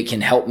 It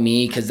can help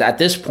me, because at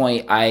this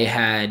point I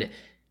had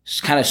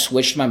kind of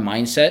switched my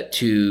mindset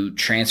to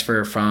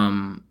transfer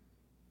from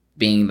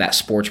being that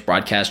sports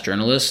broadcast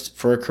journalist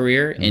for a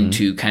career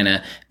into kind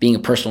of being a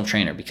personal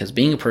trainer, because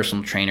being a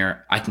personal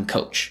trainer, I can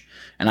coach,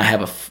 and I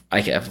have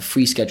a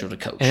free schedule to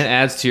coach. And it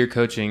adds to your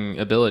coaching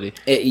ability.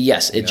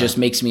 It just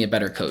makes me a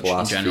better coach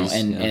in general.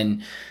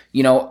 And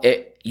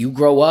you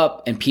grow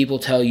up and people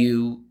tell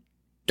you,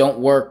 don't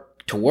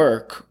work to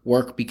work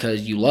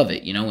because you love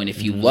it, and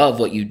if you love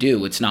what you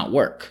do, it's not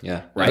work.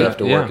 Yeah. Right. You have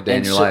to work a day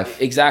in your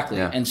life. Exactly.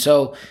 Yeah. And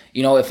so,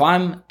 if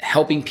I'm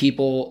helping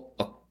people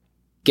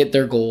get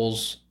their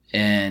goals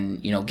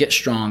and, get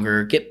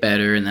stronger, get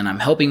better, and then I'm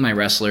helping my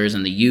wrestlers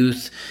and the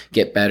youth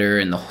get better,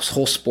 and the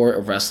whole sport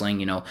of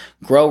wrestling,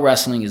 grow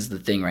wrestling is the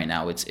thing right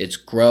now. It's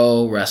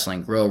grow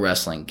wrestling,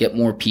 get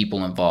more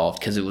people involved,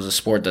 because it was a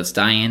sport that's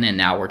dying, and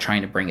now we're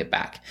trying to bring it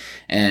back.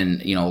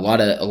 And, a lot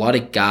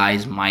of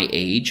guys my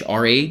age,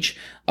 our age,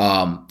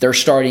 they're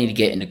starting to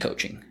get into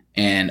coaching.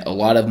 And a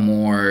lot of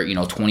more,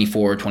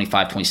 24,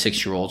 25,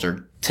 26-year-olds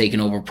are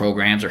taking over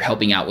programs or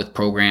helping out with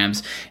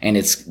programs. And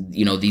it's,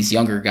 these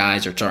younger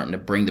guys are starting to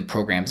bring the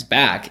programs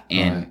back,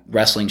 and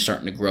wrestling's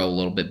starting to grow a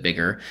little bit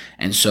bigger.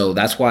 And so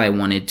that's why I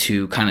wanted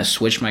to kind of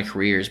switch my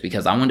careers,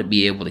 because I want to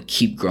be able to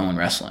keep growing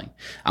wrestling.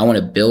 I want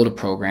to build a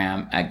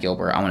program at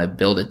Gilbert. I want to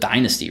build a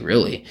dynasty,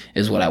 really,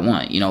 is what I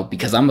want,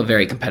 because I'm a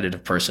very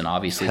competitive person,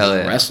 obviously, as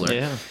a wrestler.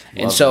 Yeah.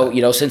 And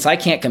so, since I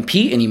can't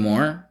compete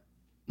anymore,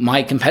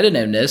 my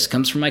competitiveness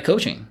comes from my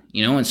coaching,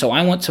 and so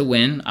I want to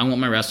win. I want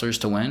my wrestlers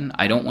to win.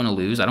 I don't want to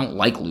lose. I don't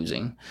like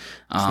losing.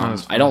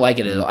 I don't like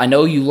it at all. I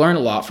know you learn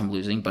a lot from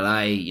losing, but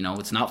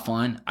it's not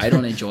fun. I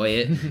don't enjoy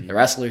it. The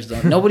wrestlers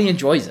don't. Nobody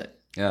enjoys it.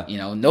 Yeah.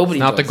 Nobody.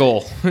 It's not the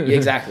goal.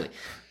 Exactly.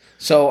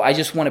 So I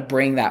just want to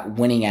bring that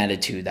winning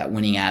attitude, that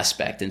winning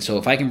aspect. And so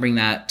if I can bring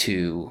that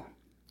to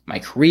my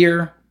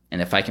career,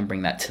 and if I can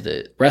bring that to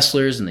the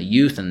wrestlers and the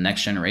youth and the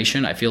next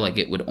generation, I feel like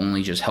it would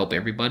only just help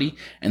everybody.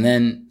 And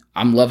then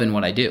I'm loving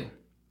what I do.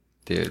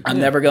 Dude. I'm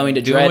never going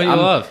to dread.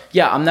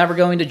 I'm never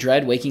going to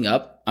dread waking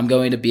up. I'm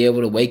going to be able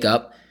to wake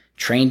up,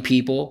 train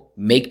people,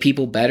 make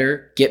people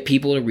better, get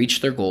people to reach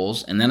their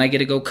goals. And then I get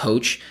to go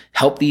coach,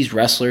 help these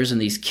wrestlers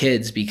and these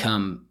kids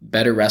become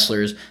better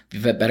wrestlers,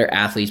 better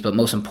athletes, but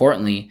most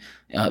importantly,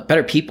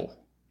 better people.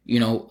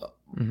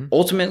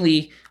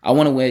 Ultimately, I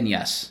want to win.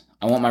 Yes.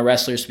 I want my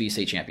wrestlers to be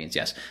state champions,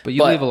 yes. But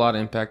you leave a lot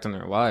of impact on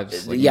their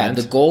lives.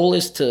 The goal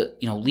is to,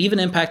 leave an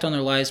impact on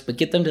their lives, but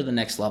get them to the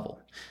next level.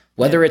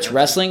 Whether it's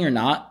wrestling or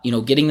not,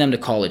 getting them to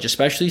college,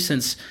 especially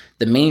since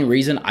the main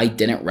reason I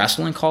didn't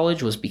wrestle in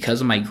college was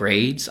because of my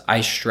grades.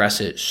 I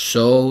stress it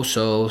so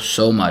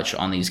much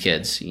on these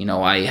kids.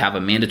 I have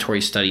a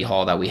mandatory study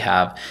hall that we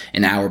have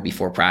an hour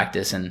before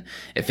practice. And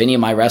if any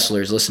of my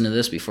wrestlers listen to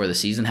this before the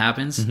season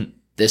happens,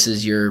 this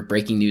is your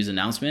breaking news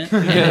announcement,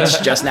 and it's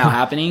just now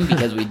happening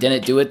because we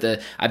didn't do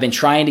it. I've been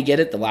trying to get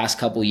it the last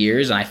couple of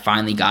years, and I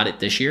finally got it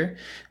this year.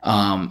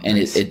 And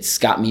it's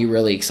got me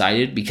really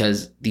excited,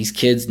 because these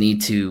kids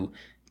need to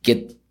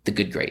get the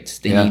good grades.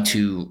 They need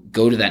to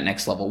go to that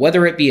next level,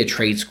 whether it be a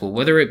trade school,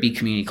 whether it be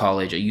community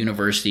college, a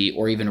university,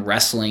 or even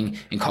wrestling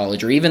in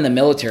college, or even the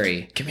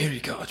military.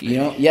 Community college, baby.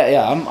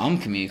 I'm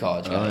community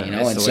college guy,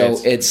 and so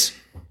it's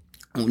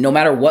no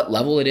matter what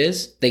level it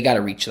is, they got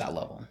to reach that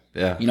level.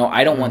 Yeah.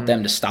 I don't want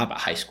them to stop at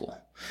high school.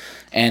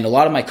 And a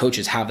lot of my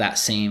coaches have that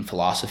same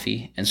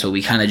philosophy. And so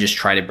we kind of just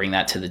try to bring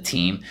that to the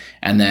team.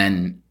 And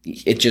then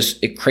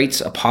it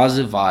creates a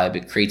positive vibe.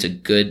 It creates a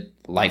good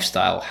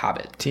lifestyle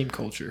habit. Team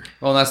culture.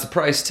 Well, that's the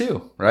price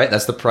too, right?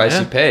 That's the price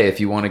you pay if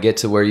you want to get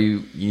to where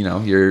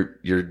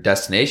your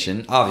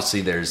destination.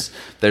 Obviously, there's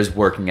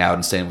working out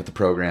and staying with the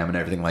program and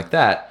everything like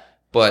that.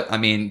 But I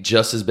mean,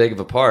 just as big of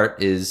a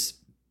part is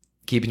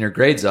keeping your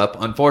grades up.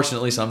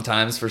 Unfortunately,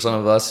 sometimes for some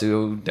of us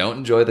who don't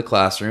enjoy the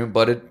classroom,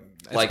 but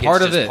it's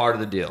part of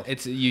the deal.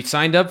 It's you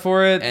signed up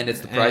for it, and it's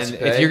the price you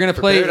pay. If you're going to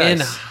play in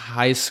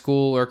high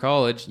school or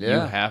college, you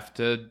have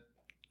to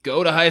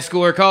go to high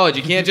school or college.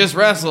 You can't just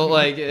wrestle.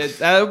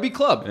 That would be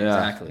club.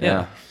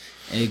 Yeah.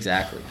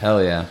 Exactly.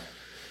 Hell yeah,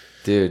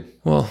 dude.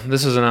 Well,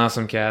 this was an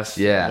awesome cast.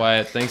 Yeah,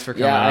 Wyatt, thanks for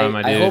coming on,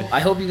 my dude.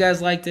 I hope you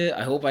guys liked it.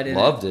 I hope I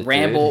didn't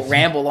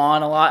ramble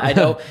on a lot. I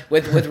know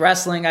with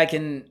wrestling, I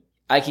can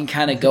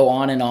kind of go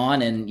on,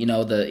 and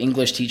the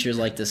English teachers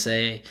like to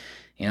say,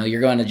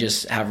 you're going to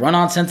just have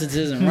run-on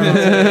sentences and run-on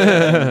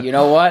sentences. You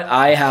know what?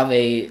 I have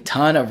a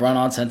ton of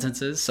run-on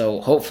sentences,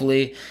 so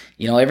hopefully,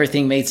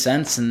 everything made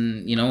sense,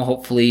 and,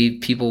 hopefully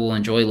people will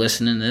enjoy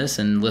listening to this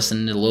and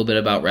listen to a little bit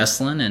about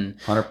wrestling and,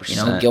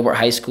 100%. Gilbert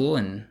High School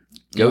and...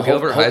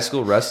 Gilbert High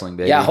School wrestling,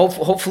 baby. Yeah,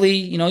 hopefully,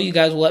 you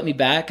guys will let me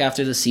back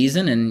after the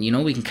season, and,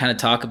 we can kind of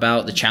talk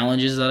about the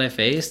challenges that I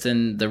faced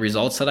and the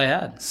results that I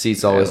had.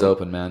 Seat's always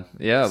open, man.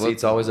 Yeah.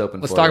 Seat's always open.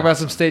 Let's talk about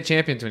some state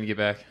champions when you get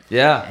back.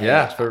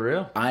 Yeah, for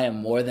real. I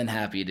am more than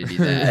happy to do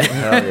that.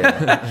 Hell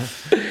yeah.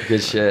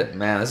 Good shit.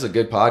 Man, this is a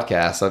good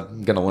podcast.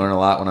 I'm going to learn a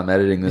lot when I'm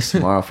editing this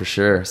tomorrow for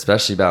sure,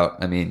 especially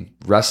about,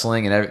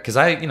 wrestling and everything. Because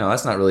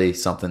that's not really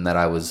something that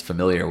I was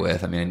familiar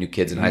with. I knew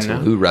kids in high school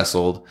who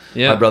wrestled.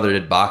 Yeah. My brother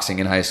did boxing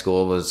in high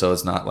school, so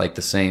it's not like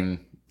the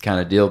same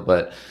kind of deal.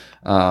 But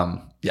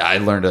I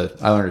learned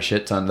a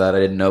shit ton that I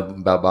didn't know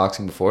about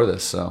boxing before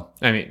this. So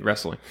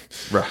wrestling.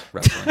 Wrestling.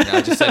 Yeah,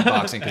 I just said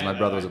boxing because my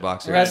brother was a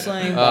boxer.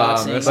 Wrestling,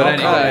 boxing. But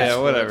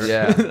anyway, whatever.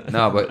 Yeah.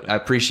 No, but I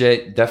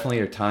appreciate definitely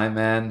your time,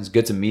 man. It's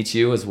good to meet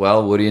you as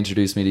well. Woody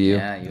introduced me to you.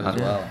 Yeah, you as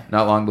well.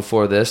 Not long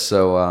before this.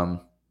 So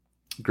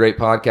great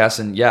podcast.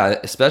 And yeah,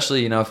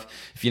 especially,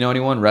 if you know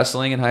anyone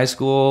wrestling in high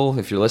school,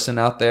 if you're listening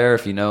out there,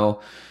 if you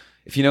know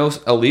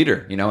a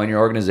leader, in your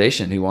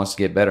organization who wants to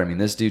get better.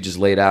 This dude just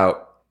laid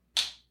out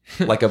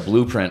like a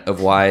blueprint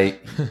of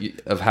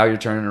how you're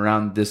turning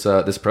around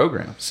this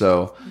program.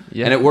 So,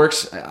 and it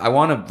works. I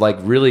want to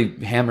really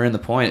hammer in the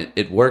point.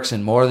 It works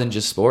in more than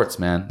just sports,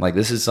 man.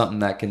 This is something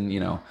that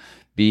can,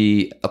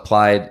 be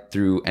applied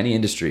through any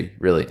industry,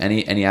 really,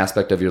 any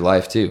aspect of your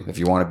life too, if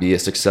you want to be a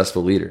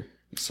successful leader.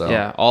 So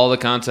yeah, all the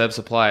concepts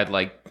applied,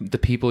 like the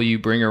people you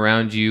bring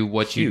around you,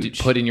 what you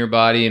put in your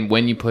body, and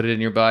when you put it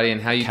in your body,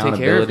 and how you take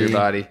care of your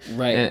body,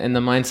 right? And the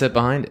mindset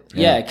behind it.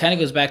 Yeah, it kind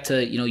of goes back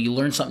to you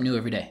learn something new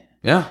every day.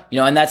 Yeah,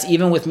 and that's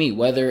even with me,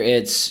 whether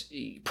it's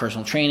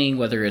personal training,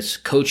 whether it's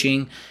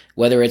coaching,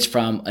 whether it's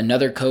from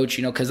another coach,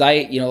 because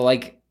I,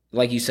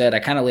 like you said, I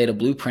kind of laid a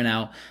blueprint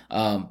out,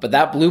 but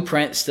that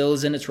blueprint still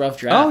is in its rough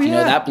draft. Oh,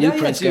 yeah. That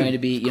blueprint's going to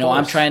be,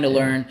 I'm trying to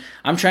learn.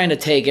 I'm trying to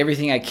take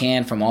everything I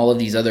can from all of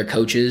these other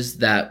coaches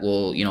that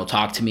will,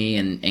 talk to me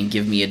and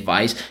give me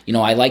advice.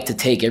 I like to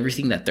take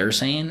everything that they're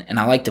saying and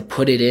I like to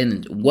put it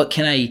in. What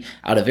can I,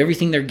 out of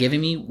everything they're giving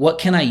me, what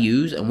can I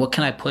use and what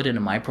can I put into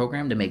my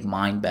program to make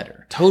mine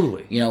better?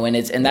 Totally.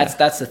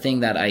 That's the thing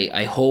that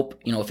I hope,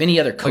 if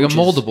any other coaches.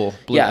 Like a moldable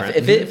blueprint.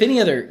 Yeah. If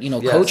any other,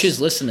 coaches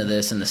listen to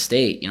this in the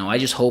state, I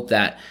just hope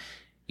that,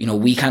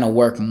 we kind of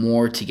work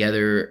more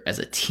together as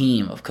a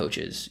team of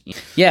coaches.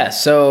 Yeah.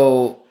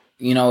 So,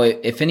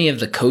 if any of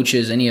the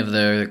coaches, any of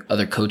the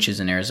other coaches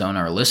in Arizona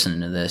are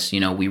listening to this,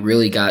 we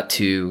really got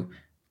to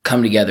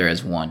come together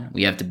as one.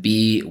 We have to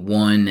be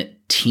one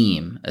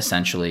team,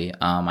 essentially.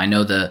 I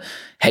know the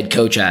head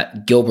coach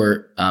at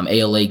Gilbert,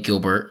 ALA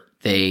Gilbert,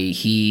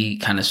 he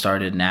kind of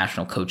started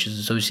National Coaches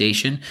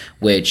Association,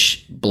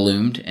 which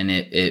bloomed and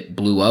it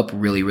blew up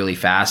really, really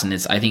fast. And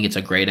I think it's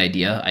a great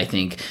idea. I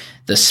think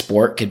the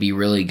sport could be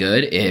really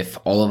good if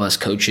all of us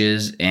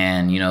coaches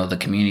and, the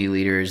community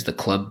leaders, the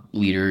club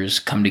leaders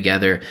come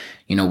together,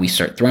 we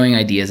start throwing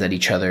ideas at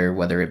each other,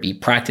 whether it be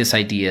practice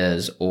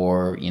ideas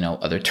or,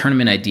 other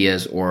tournament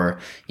ideas or,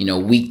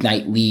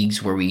 weeknight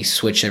leagues where we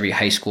switch every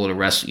high school to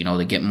wrestle,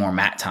 to get more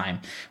mat time,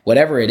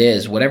 whatever it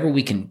is, whatever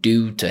we can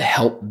do to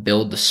help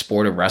build the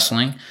sport of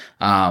wrestling,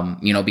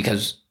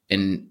 because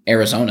in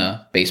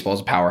Arizona, baseball is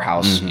a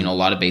powerhouse, a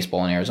lot of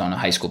baseball in Arizona,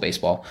 high school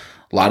baseball.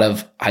 A lot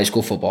of high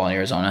school football in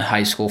Arizona.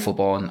 High school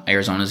football in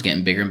Arizona is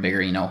getting bigger and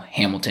bigger.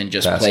 Hamilton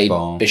just played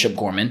Bishop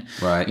Gorman.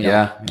 Right,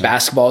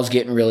 Basketball is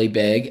getting really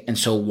big. And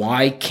so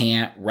why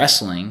can't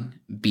wrestling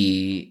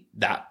be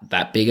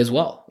that big as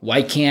well?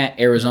 Why can't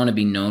Arizona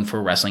be known for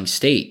a wrestling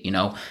state?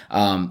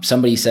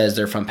 Somebody says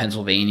they're from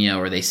Pennsylvania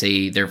or they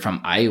say they're from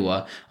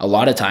Iowa. A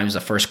lot of times the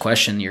first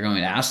question you're going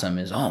to ask them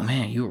is, "Oh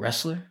man, you a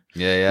wrestler?"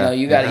 Yeah.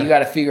 You got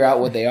to figure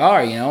out what they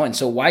are, And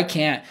so why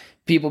can't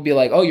people be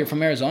like, "Oh, you're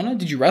from Arizona?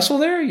 Did you wrestle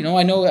there?"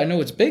 I know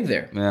it's big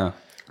there. Yeah.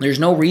 There's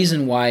no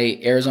reason why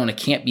Arizona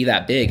can't be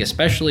that big,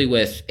 especially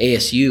with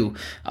ASU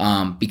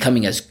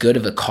becoming as good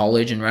of a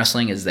college in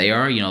wrestling as they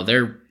are.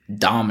 They're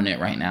dominant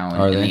right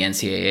now in the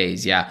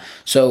NCAAs. Yeah.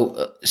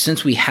 So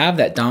since we have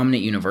that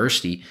dominant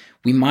university,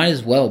 we might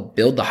as well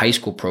build the high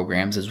school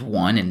programs as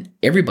one, and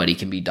everybody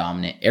can be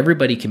dominant.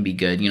 Everybody can be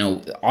good.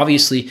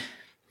 Obviously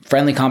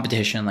friendly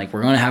competition, like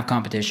we're going to have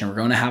competition. We're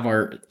going to have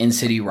our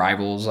in-city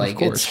rivals. Like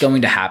it's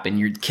going to happen.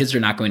 Your kids are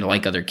not going to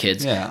like other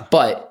kids. Yeah.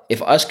 But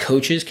if us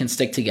coaches can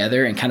stick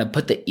together and kind of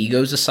put the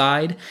egos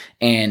aside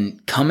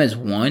and come as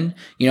one,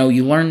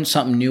 you learn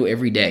something new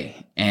every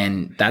day.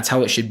 And that's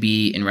how it should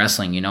be in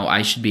wrestling.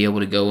 I should be able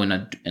to go in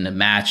a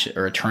match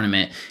or a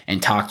tournament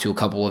and talk to a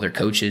couple other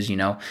coaches,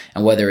 and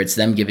whether it's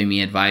them giving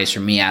me advice or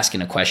me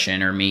asking a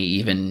question or me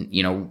even,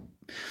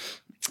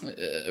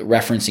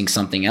 referencing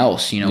something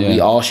else, we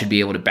all should be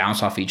able to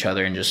bounce off each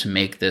other and just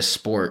make this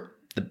sport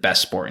the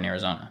best sport in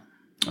Arizona.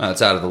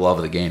 It's out of the love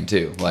of the game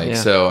too.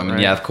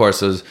 Of course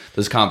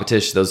those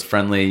competitions, those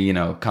friendly,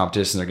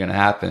 competitions are going to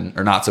happen,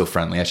 or not so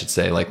friendly, I should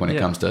say, like when it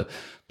comes to,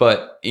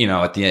 but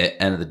at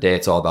the end of the day,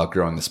 it's all about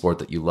growing the sport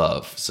that you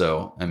love.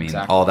 So,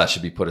 all that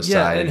should be put aside.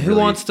 Yeah, and who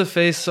wants to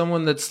face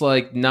someone that's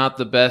like not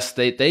the best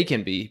they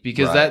can be?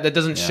 Because that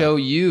doesn't show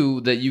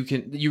you that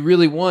you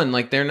really won.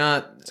 Like they're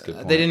not,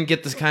 they didn't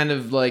get this kind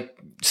of like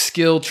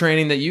skill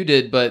training that you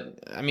did.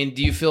 But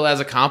do you feel as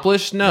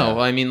accomplished?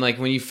 No. Yeah. Like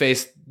when you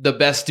face the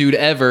best dude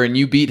ever and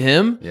you beat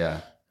him.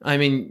 Yeah.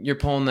 You're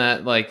pulling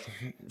that like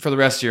for the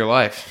rest of your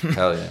life.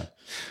 Hell yeah.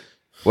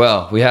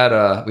 Well, we had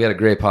a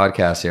great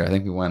podcast here. I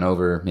think we went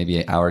over maybe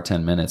an hour,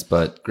 10 minutes,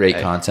 but great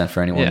content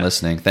for anyone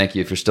listening. Thank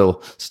you if you're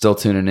still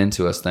tuning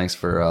into us. Thanks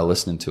for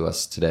listening to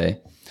us today.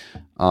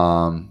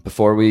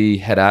 Before we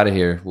head out of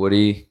here,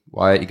 Woody,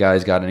 Wyatt, you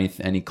guys got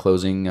any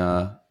closing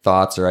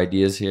thoughts or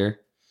ideas here?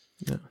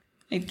 Yeah.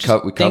 We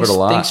covered a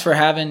lot. Thanks for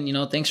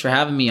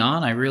having me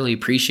on. I really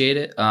appreciate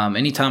it.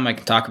 Anytime I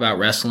can talk about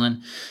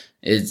wrestling,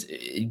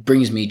 it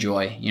brings me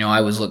joy.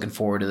 I was looking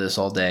forward to this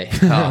all day.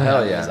 Oh,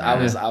 hell yeah.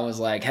 I was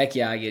like, heck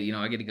yeah, I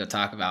get to go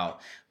talk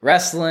about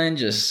wrestling,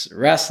 just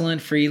wrestling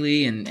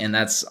freely. And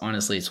that's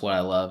honestly, it's what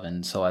I love.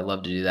 And so I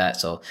love to do that.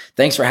 So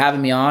thanks for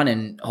having me on,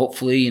 and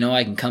hopefully,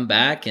 I can come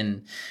back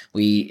and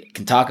we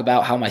can talk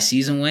about how my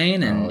season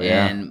went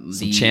and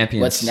some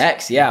champions. What's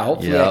next. Yeah.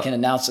 Hopefully I can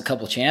announce a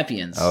couple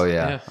champions. Oh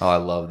yeah. Oh, I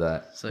love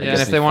that. So and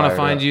if they want to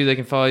find you, they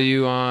can follow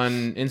you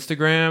on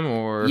Instagram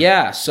or.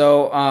 Yeah.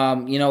 So,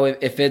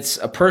 if it's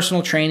a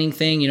personal training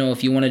thing,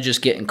 if you want to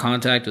just get in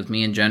contact with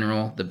me in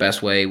general, the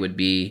best way would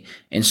be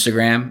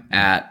Instagram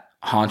at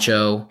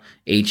Honcho,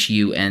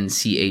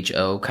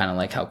 Huncho, kind of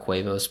like how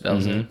Quavo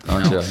spells it.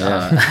 Honcho,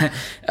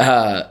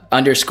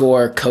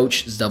 _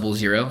 coach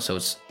 00. So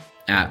it's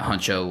at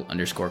Huncho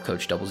 _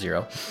 coach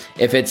 00.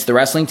 If it's the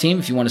wrestling team,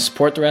 if you want to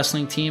support the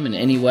wrestling team in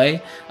any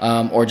way,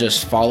 or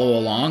just follow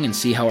along and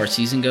see how our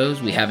season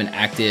goes, we have an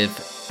active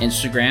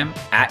Instagram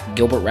at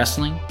Gilbert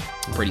Wrestling.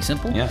 Pretty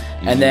simple. Yeah.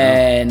 And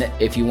then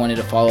if you wanted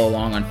to follow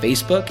along on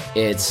Facebook,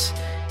 it's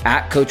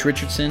at Coach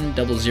Richardson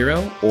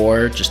 00,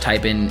 or just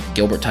type in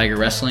Gilbert Tiger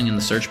Wrestling in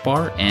the search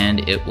bar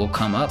and it will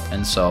come up.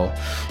 And so,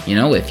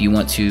 if you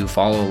want to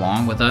follow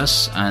along with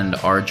us and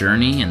our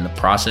journey and the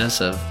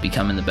process of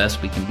becoming the best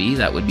we can be,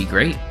 that would be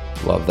great.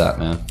 Love that,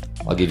 man.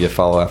 I'll give you a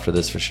follow after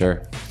this for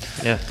sure.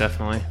 Yeah,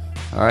 definitely.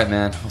 All right,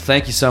 man. Well,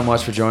 thank you so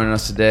much for joining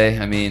us today.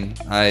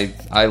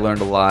 I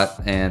learned a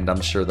lot, and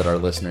I'm sure that our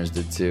listeners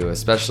did too,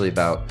 especially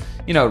about,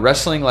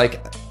 wrestling,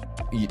 like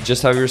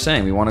just how you were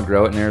saying, we want to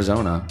grow it in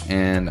Arizona.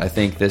 And I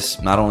think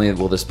not only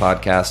will this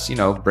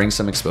podcast, bring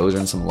some exposure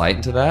and some light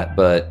into that,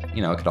 but,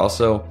 it could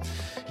also,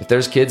 if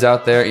there's kids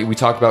out there, we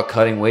talked about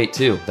cutting weight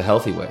too, the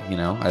healthy way,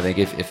 I think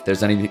if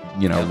there's any,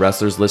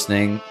 wrestlers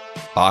listening,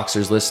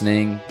 boxers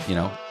listening,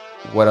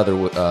 what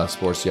other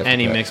sports do you have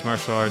any to mixed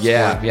martial arts?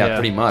 Yeah,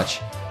 pretty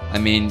much.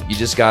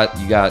 You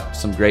got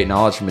some great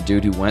knowledge from a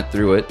dude who went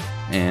through it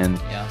and,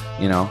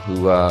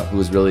 who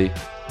was really,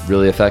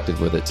 really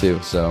effective with it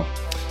too. So,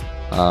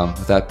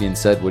 with that being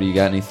said, what do you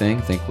got? Anything?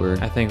 I think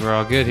we're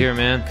all good here,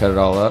 man. Cut it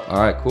all up.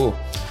 All right, cool.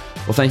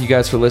 Well, thank you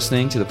guys for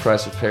listening to The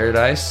Price of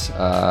Paradise.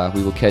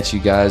 We will catch you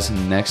guys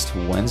next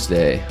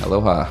Wednesday.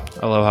 Aloha.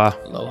 Aloha.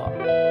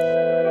 Aloha.